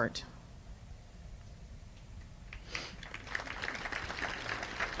support."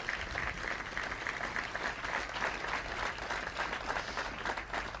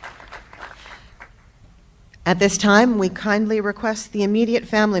 At this time, we kindly request the immediate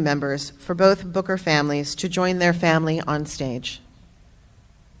family members for both Booker families to join their family on stage.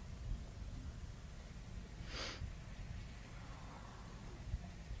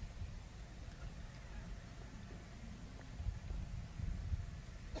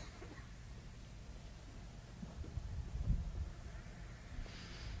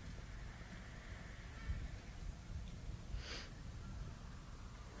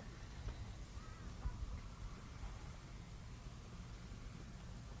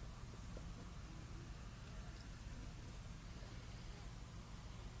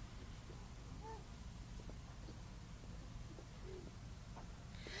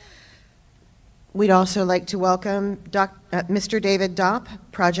 We'd also like to welcome Mr. David Dopp,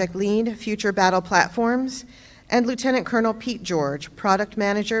 Project Lead, Future Battle Platforms, and Lieutenant Colonel Pete George, Product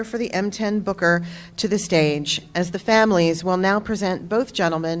Manager for the M10 Booker, to the stage, as the families will now present both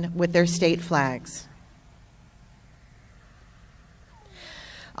gentlemen with their state flags.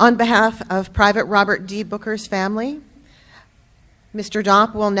 On behalf of Private Robert D. Booker's family, Mr.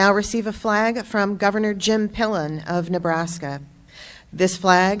 Dopp will now receive a flag from Governor Jim Pillen of Nebraska. This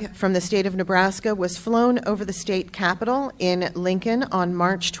flag from the state of Nebraska was flown over the state capitol in Lincoln on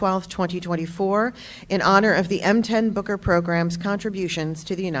March 12, 2024, in honor of the M10 Booker program's contributions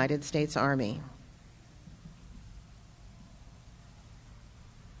to the United States Army.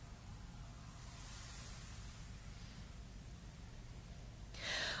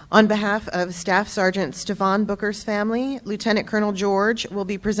 On behalf of Staff Sergeant Stefan Booker's family, Lieutenant Colonel George will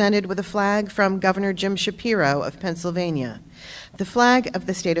be presented with a flag from Governor Jim Shapiro of Pennsylvania. The flag of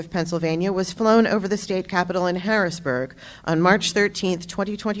the state of Pennsylvania was flown over the state capitol in Harrisburg on March 13,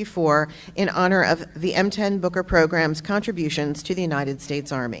 2024, in honor of the M10 Booker program's contributions to the United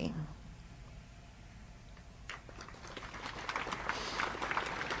States Army.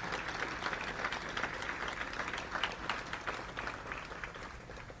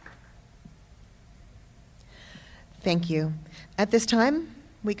 Thank you. At this time,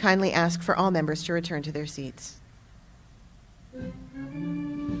 we kindly ask for all members to return to their seats.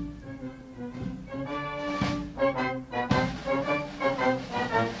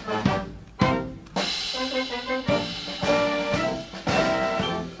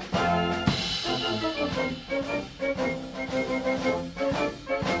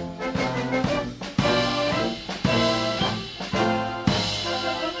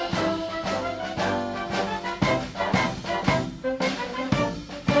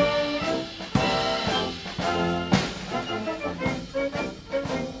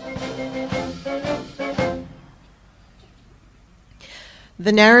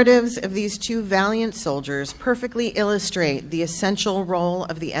 The narratives of these two valiant soldiers perfectly illustrate the essential role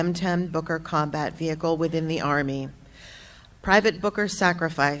of the M10 Booker combat vehicle within the Army. Private Booker's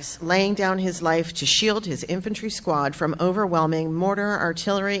sacrifice, laying down his life to shield his infantry squad from overwhelming mortar,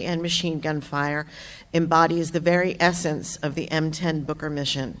 artillery, and machine gun fire, embodies the very essence of the M10 Booker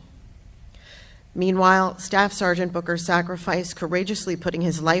mission. Meanwhile, Staff Sergeant Booker's sacrifice, courageously putting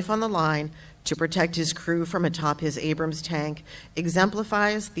his life on the line to protect his crew from atop his Abrams tank,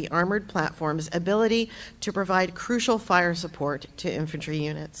 exemplifies the armored platform's ability to provide crucial fire support to infantry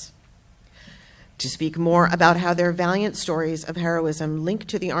units. To speak more about how their valiant stories of heroism link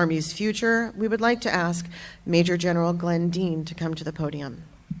to the Army's future, we would like to ask Major General Glenn Dean to come to the podium.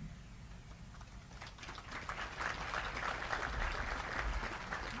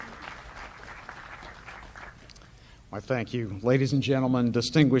 I thank you. Ladies and gentlemen,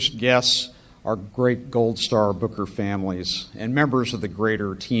 distinguished guests, our great Gold Star Booker families, and members of the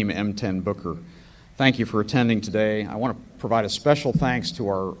greater Team M10 Booker, thank you for attending today. I want to provide a special thanks to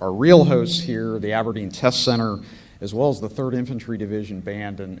our real hosts here, the Aberdeen Test Center, as well as the 3rd Infantry Division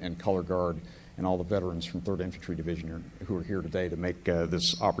Band and Color Guard, and all the veterans from 3rd Infantry Division who are here today to make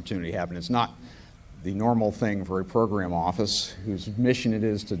this opportunity happen. It's not the normal thing for a program office whose mission it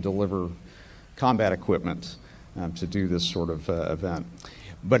is to deliver combat equipment to do this sort of event.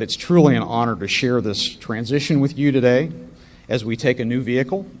 But it's truly an honor to share this transition with you today as we take a new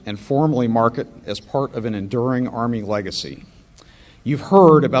vehicle and formally mark it as part of an enduring Army legacy. You've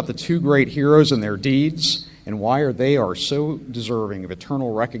heard about the two great heroes and their deeds and why they are so deserving of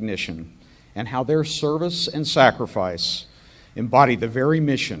eternal recognition, and how their service and sacrifice embody the very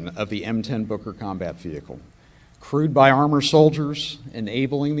mission of the M10 Booker combat vehicle, crewed by armor soldiers,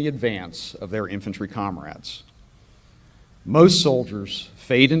 enabling the advance of their infantry comrades. Most soldiers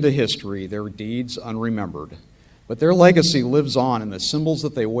fade into history, their deeds unremembered, but their legacy lives on in the symbols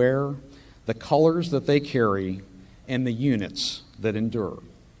that they wear, the colors that they carry, and the units that endure.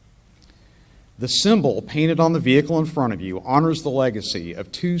 The symbol painted on the vehicle in front of you honors the legacy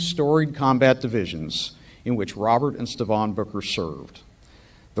of two storied combat divisions in which Robert and Stefan Booker served.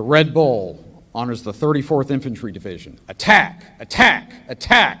 The red bull honors the 34th Infantry Division. Attack! Attack!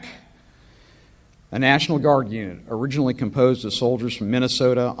 Attack! A National Guard unit originally composed of soldiers from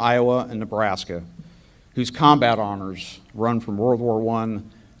Minnesota, Iowa, and Nebraska, whose combat honors run from World War I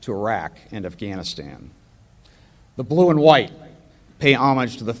to Iraq and Afghanistan. The blue and white pay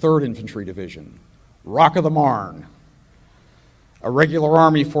homage to the 3rd Infantry Division, Rock of the Marne, a regular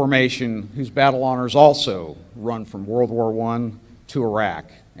Army formation whose battle honors also run from World War I to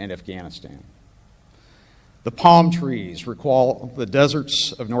Iraq and Afghanistan. The palm trees recall the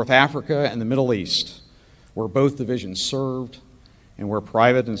deserts of North Africa and the Middle East, where both divisions served and where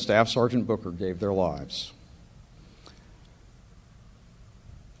Private and Staff Sergeant Booker gave their lives.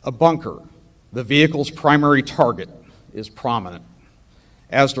 A bunker, the vehicle's primary target, is prominent,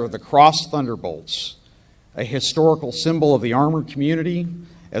 as are the crossed thunderbolts, a historical symbol of the armored community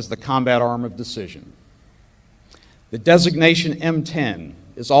as the combat arm of decision. The designation M10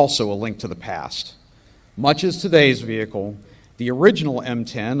 is also a link to the past. Much as today's vehicle, the original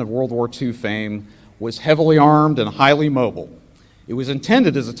M10 of World War II fame was heavily armed and highly mobile. It was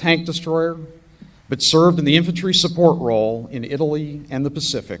intended as a tank destroyer, but served in the infantry support role in Italy and the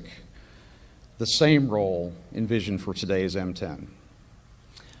Pacific, the same role envisioned for today's M10.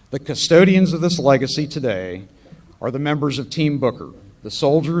 The custodians of this legacy today are the members of Team Booker, the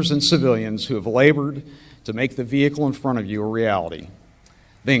soldiers and civilians who have labored to make the vehicle in front of you a reality.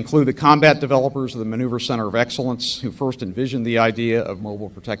 They include the combat developers of the Maneuver Center of Excellence, who first envisioned the idea of mobile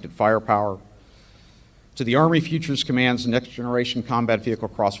protected firepower, to the Army Futures Command's Next Generation Combat Vehicle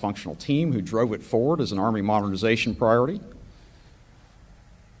Cross-Functional Team, who drove it forward as an Army modernization priority,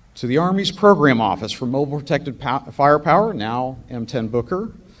 to the Army's Program Office for Mobile Protected Firepower, now M10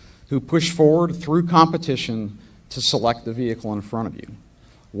 Booker, who pushed forward through competition to select the vehicle in front of you,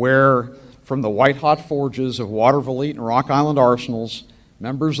 where from the white-hot forges of Waterville and Rock Island arsenals,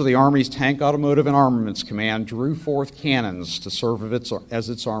 members of the Army's Tank Automotive and Armaments Command drew forth cannons to serve as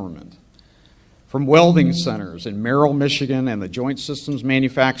its armament. From welding centers in Merrill, Michigan, and the Joint Systems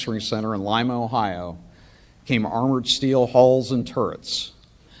Manufacturing Center in Lima, Ohio, came armored steel hulls and turrets.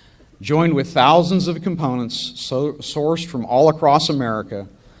 Joined with thousands of components sourced from all across America,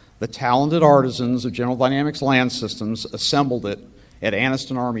 the talented artisans of General Dynamics Land Systems assembled it at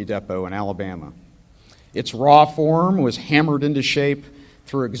Anniston Army Depot in Alabama. Its raw form was hammered into shape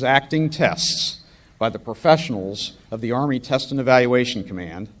through exacting tests by the professionals of the Army Test and Evaluation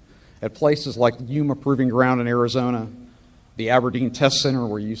Command at places like the Yuma Proving Ground in Arizona, the Aberdeen Test Center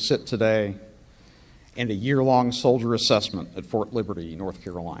where you sit today, and a year-long soldier assessment at Fort Liberty, North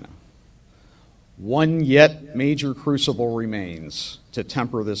Carolina. One yet major crucible remains to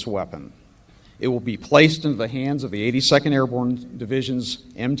temper this weapon. It will be placed into the hands of the 82nd Airborne Division's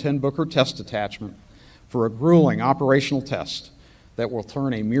M10 Booker test detachment for a grueling operational test that will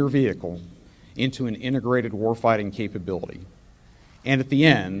turn a mere vehicle into an integrated warfighting capability. And at the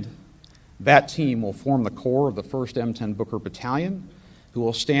end, that team will form the core of the 1st M10 Booker Battalion, who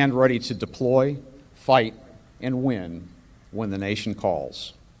will stand ready to deploy, fight, and win when the nation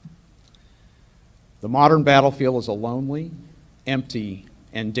calls. The modern battlefield is a lonely, empty,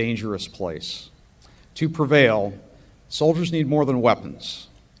 and dangerous place. To prevail, soldiers need more than weapons.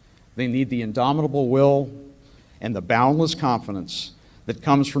 They need the indomitable will and the boundless confidence that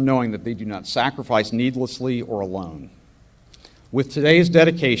comes from knowing that they do not sacrifice needlessly or alone. With today's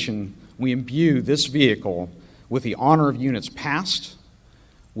dedication, we imbue this vehicle with the honor of units past,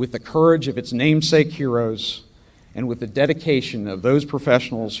 with the courage of its namesake heroes, and with the dedication of those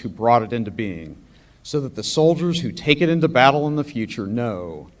professionals who brought it into being, so that the soldiers who take it into battle in the future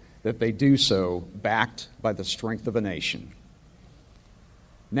know that they do so backed by the strength of a nation.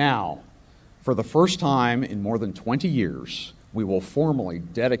 Now, for the first time in more than 20 years, we will formally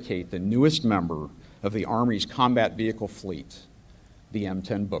dedicate the newest member of the Army's combat vehicle fleet, the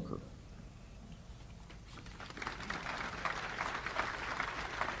M10 Booker.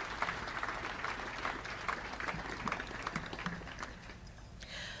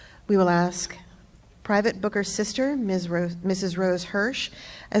 We will ask Private Booker's sister, Mrs. Rose Hirsch,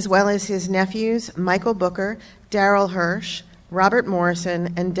 as well as his nephews, Michael Booker, Darrell Hirsch, Robert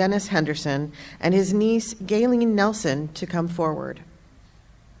Morrison, and Dennis Henderson, and his niece, Gayleen Nelson, to come forward.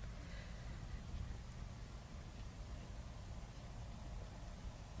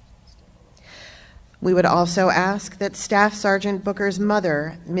 We would also ask that Staff Sergeant Booker's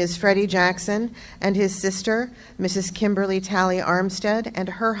mother, Ms. Freddie Jackson, and his sister, Mrs. Kimberly Talley Armstead, and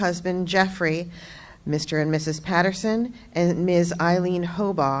her husband, Jeffrey, Mr. and Mrs. Patterson, and Ms. Eileen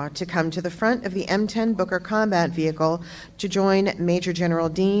Hobaugh to come to the front of the M10 Booker combat vehicle to join Major General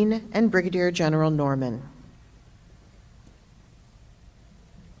Dean and Brigadier General Norman.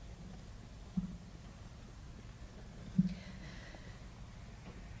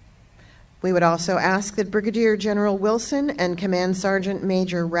 We would also ask that Brigadier General Wilson and Command Sergeant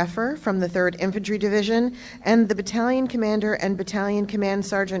Major Reffer from the 3rd Infantry Division and the Battalion Commander and Battalion Command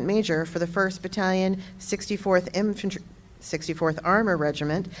Sergeant Major for the 1st Battalion, 64th Armor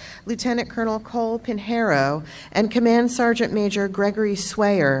Regiment, Lieutenant Colonel Cole Pinheiro and Command Sergeant Major Gregory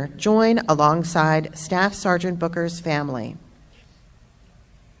Swayer join alongside Staff Sergeant Booker's family.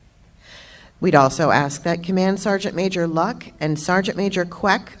 We'd also ask that Command Sergeant Major Luck and Sergeant Major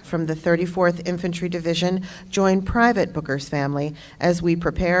Queck from the 34th Infantry Division join Private Booker's family as we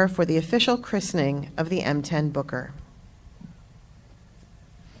prepare for the official christening of the M10 Booker.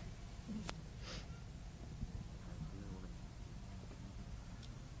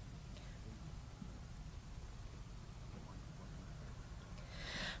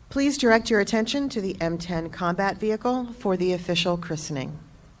 Please direct your attention to the M10 combat vehicle for the official christening.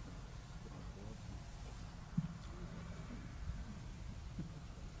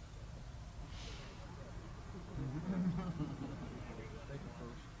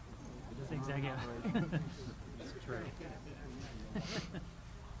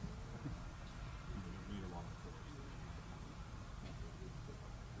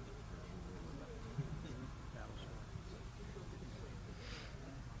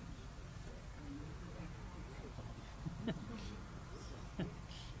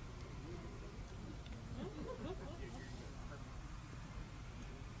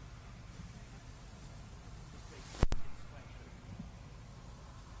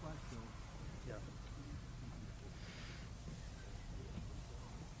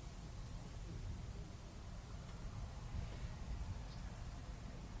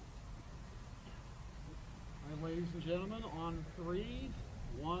 and gentlemen, on 3,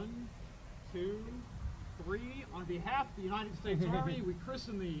 1, 2, 3. On behalf of the United States Army, we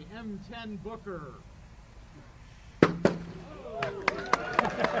christen the M10 Booker.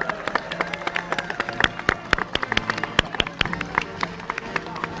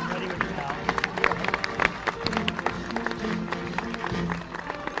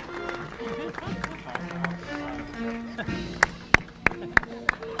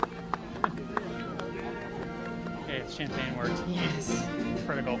 Okay, champagne works. Yes.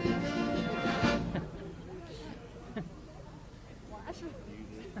 Critical. Now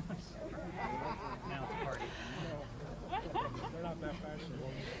it's a party. They're not that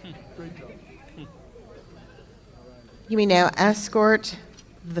fashionable. Great job. You may now escort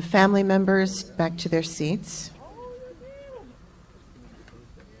the family members back to their seats.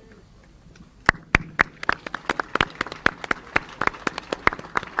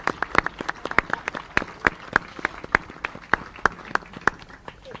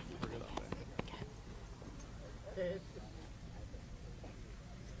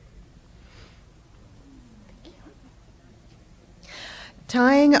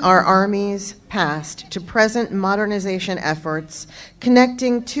 Tying our Army's past to present modernization efforts,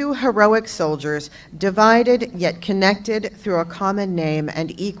 connecting two heroic soldiers, divided yet connected through a common name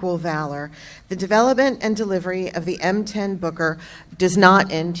and equal valor, the development and delivery of the M10 Booker does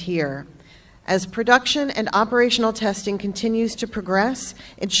not end here. As production and operational testing continues to progress,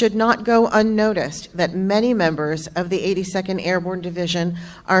 it should not go unnoticed that many members of the 82nd Airborne Division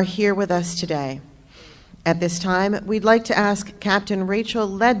are here with us today. At this time, we'd like to ask Captain Rachel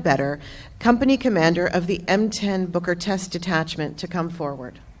Ledbetter, Company Commander of the M10 Booker Test Detachment, to come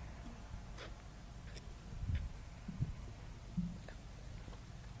forward.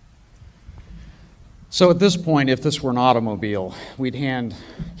 So at this point, if this were an automobile, we'd hand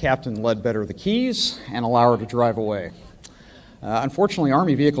Captain Ledbetter the keys and allow her to drive away. Unfortunately,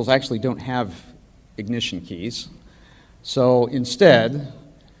 Army vehicles actually don't have ignition keys. So instead,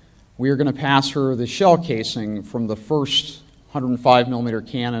 we are going to pass her the shell casing from the first 105 millimeter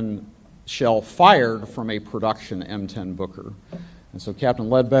cannon shell fired from a production M10 Booker. And so Captain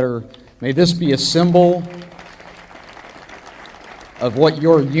Ledbetter, may this be a symbol of what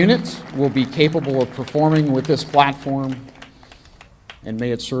your unit will be capable of performing with this platform, and may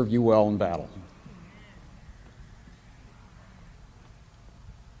it serve you well in battle.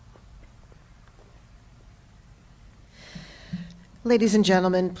 Ladies and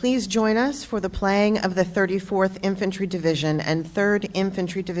gentlemen, please join us for the playing of the 34th Infantry Division and 3rd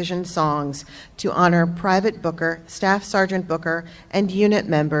Infantry Division songs to honor Private Booker, Staff Sergeant Booker, and unit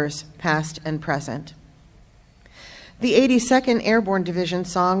members, past and present. The 82nd Airborne Division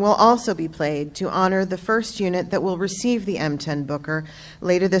song will also be played to honor the first unit that will receive the M10 Booker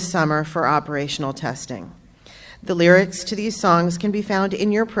later this summer for operational testing. The lyrics to these songs can be found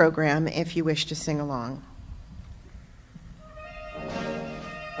in your program if you wish to sing along.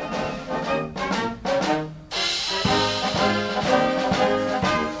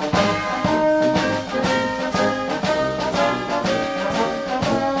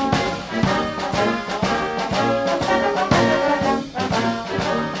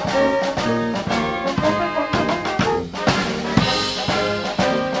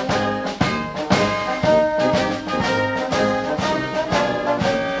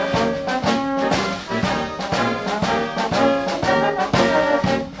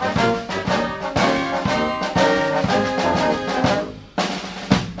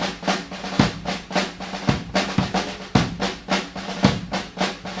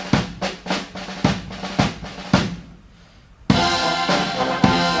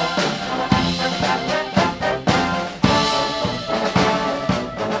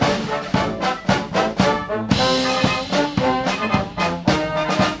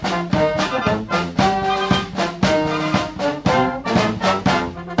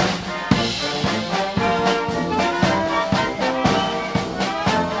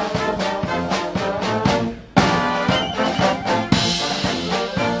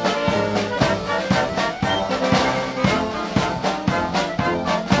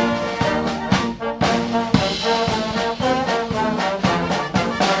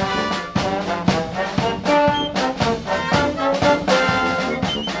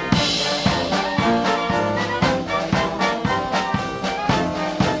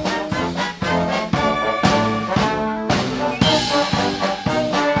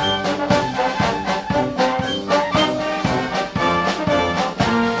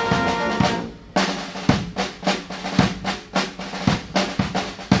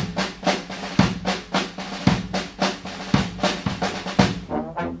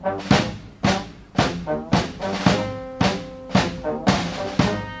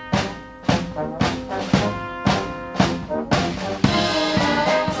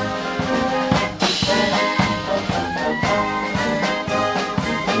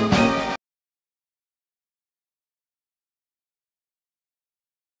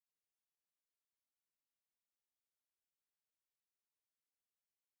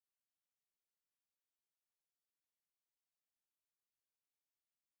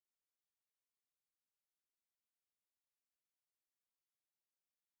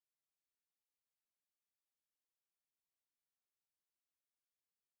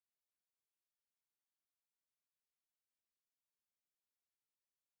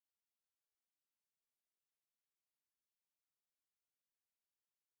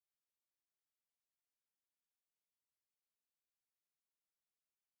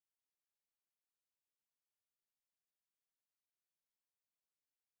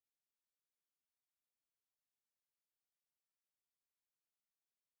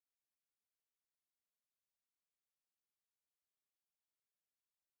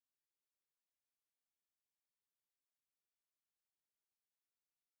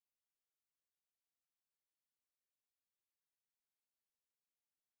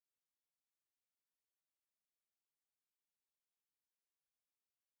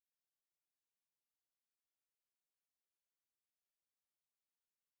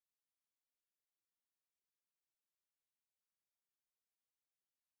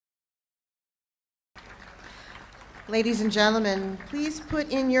 Ladies and gentlemen, please put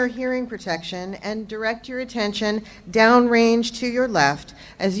in your hearing protection and direct your attention downrange to your left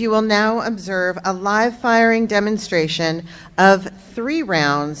as you will now observe a live firing demonstration of 3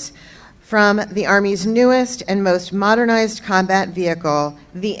 rounds from the Army's newest and most modernized combat vehicle,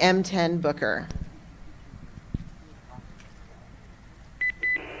 the M10 Booker.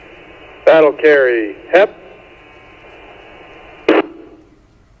 Battle carry, HEP.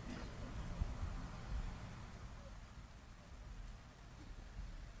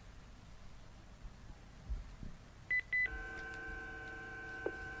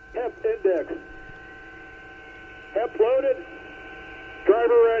 HEP index. HEP loaded.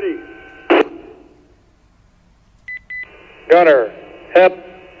 Driver ready. Gunner,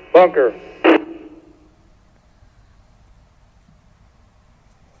 HEP, bunker.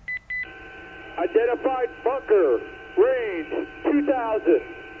 Identified bunker, range 2,000.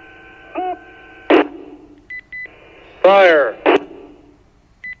 Up. Fire.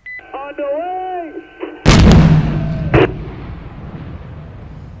 On the way.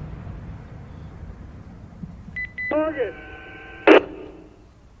 Target.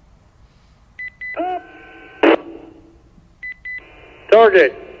 Up.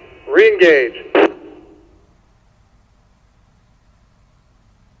 Target. Re-engage.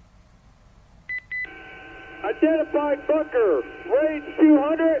 Identified bunker, range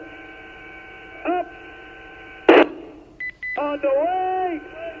 200. Up. On the way.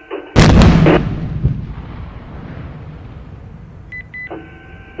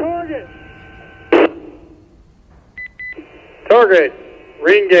 Target. Target.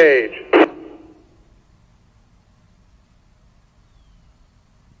 Re-engage.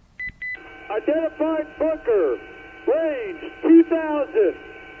 Identified bunker, range 2,000.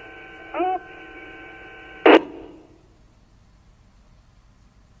 Up.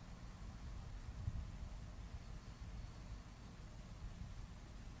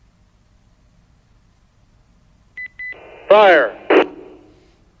 Fire.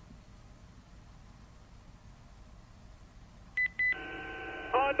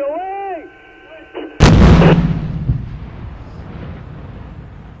 On the way.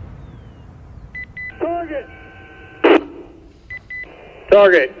 Target.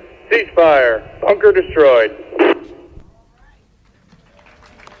 Target. Ceasefire. Bunker destroyed.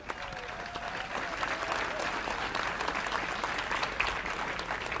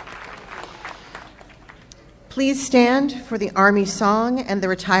 Please stand for the Army song and the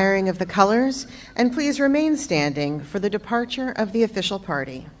retiring of the colors, and please remain standing for the departure of the official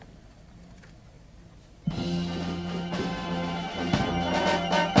party.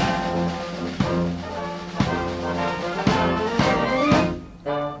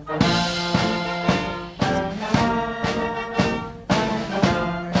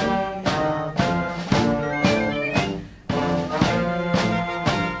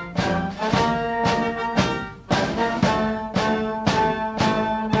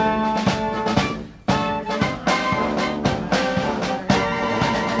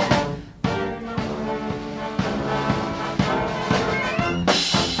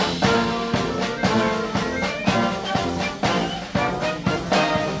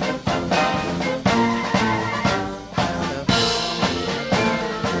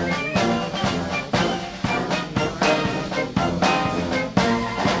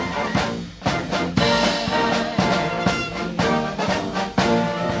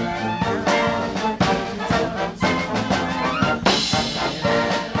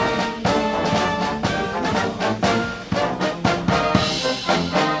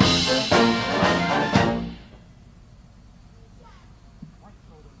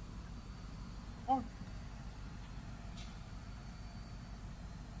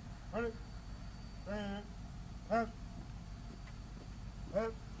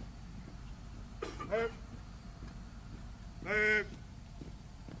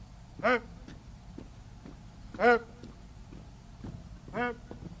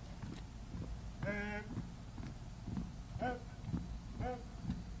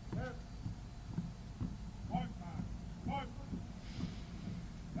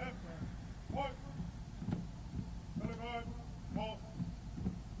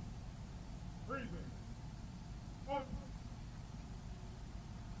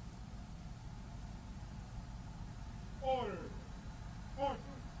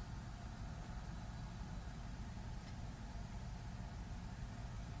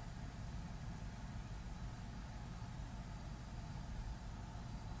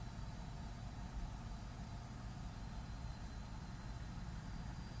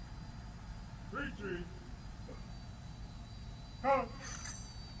 Retreat. Come.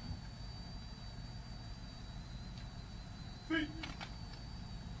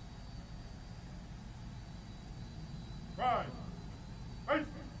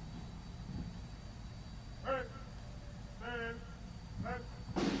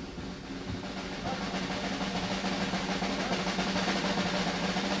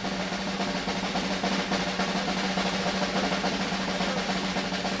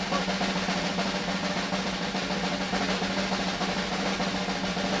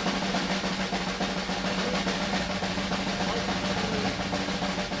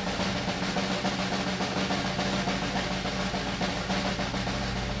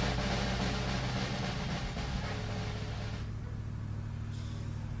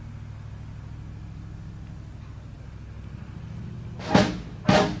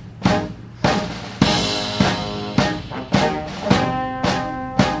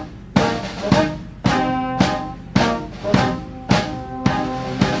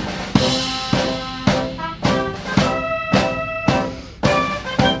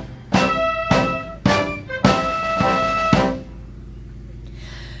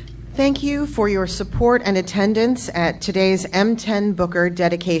 thank you for your support and attendance at today's M10 Booker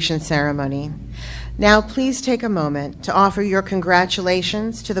dedication ceremony. Now, please take a moment to offer your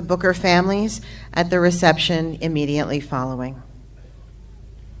congratulations to the Booker families at the reception immediately following.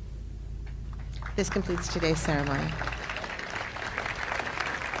 This completes today's ceremony.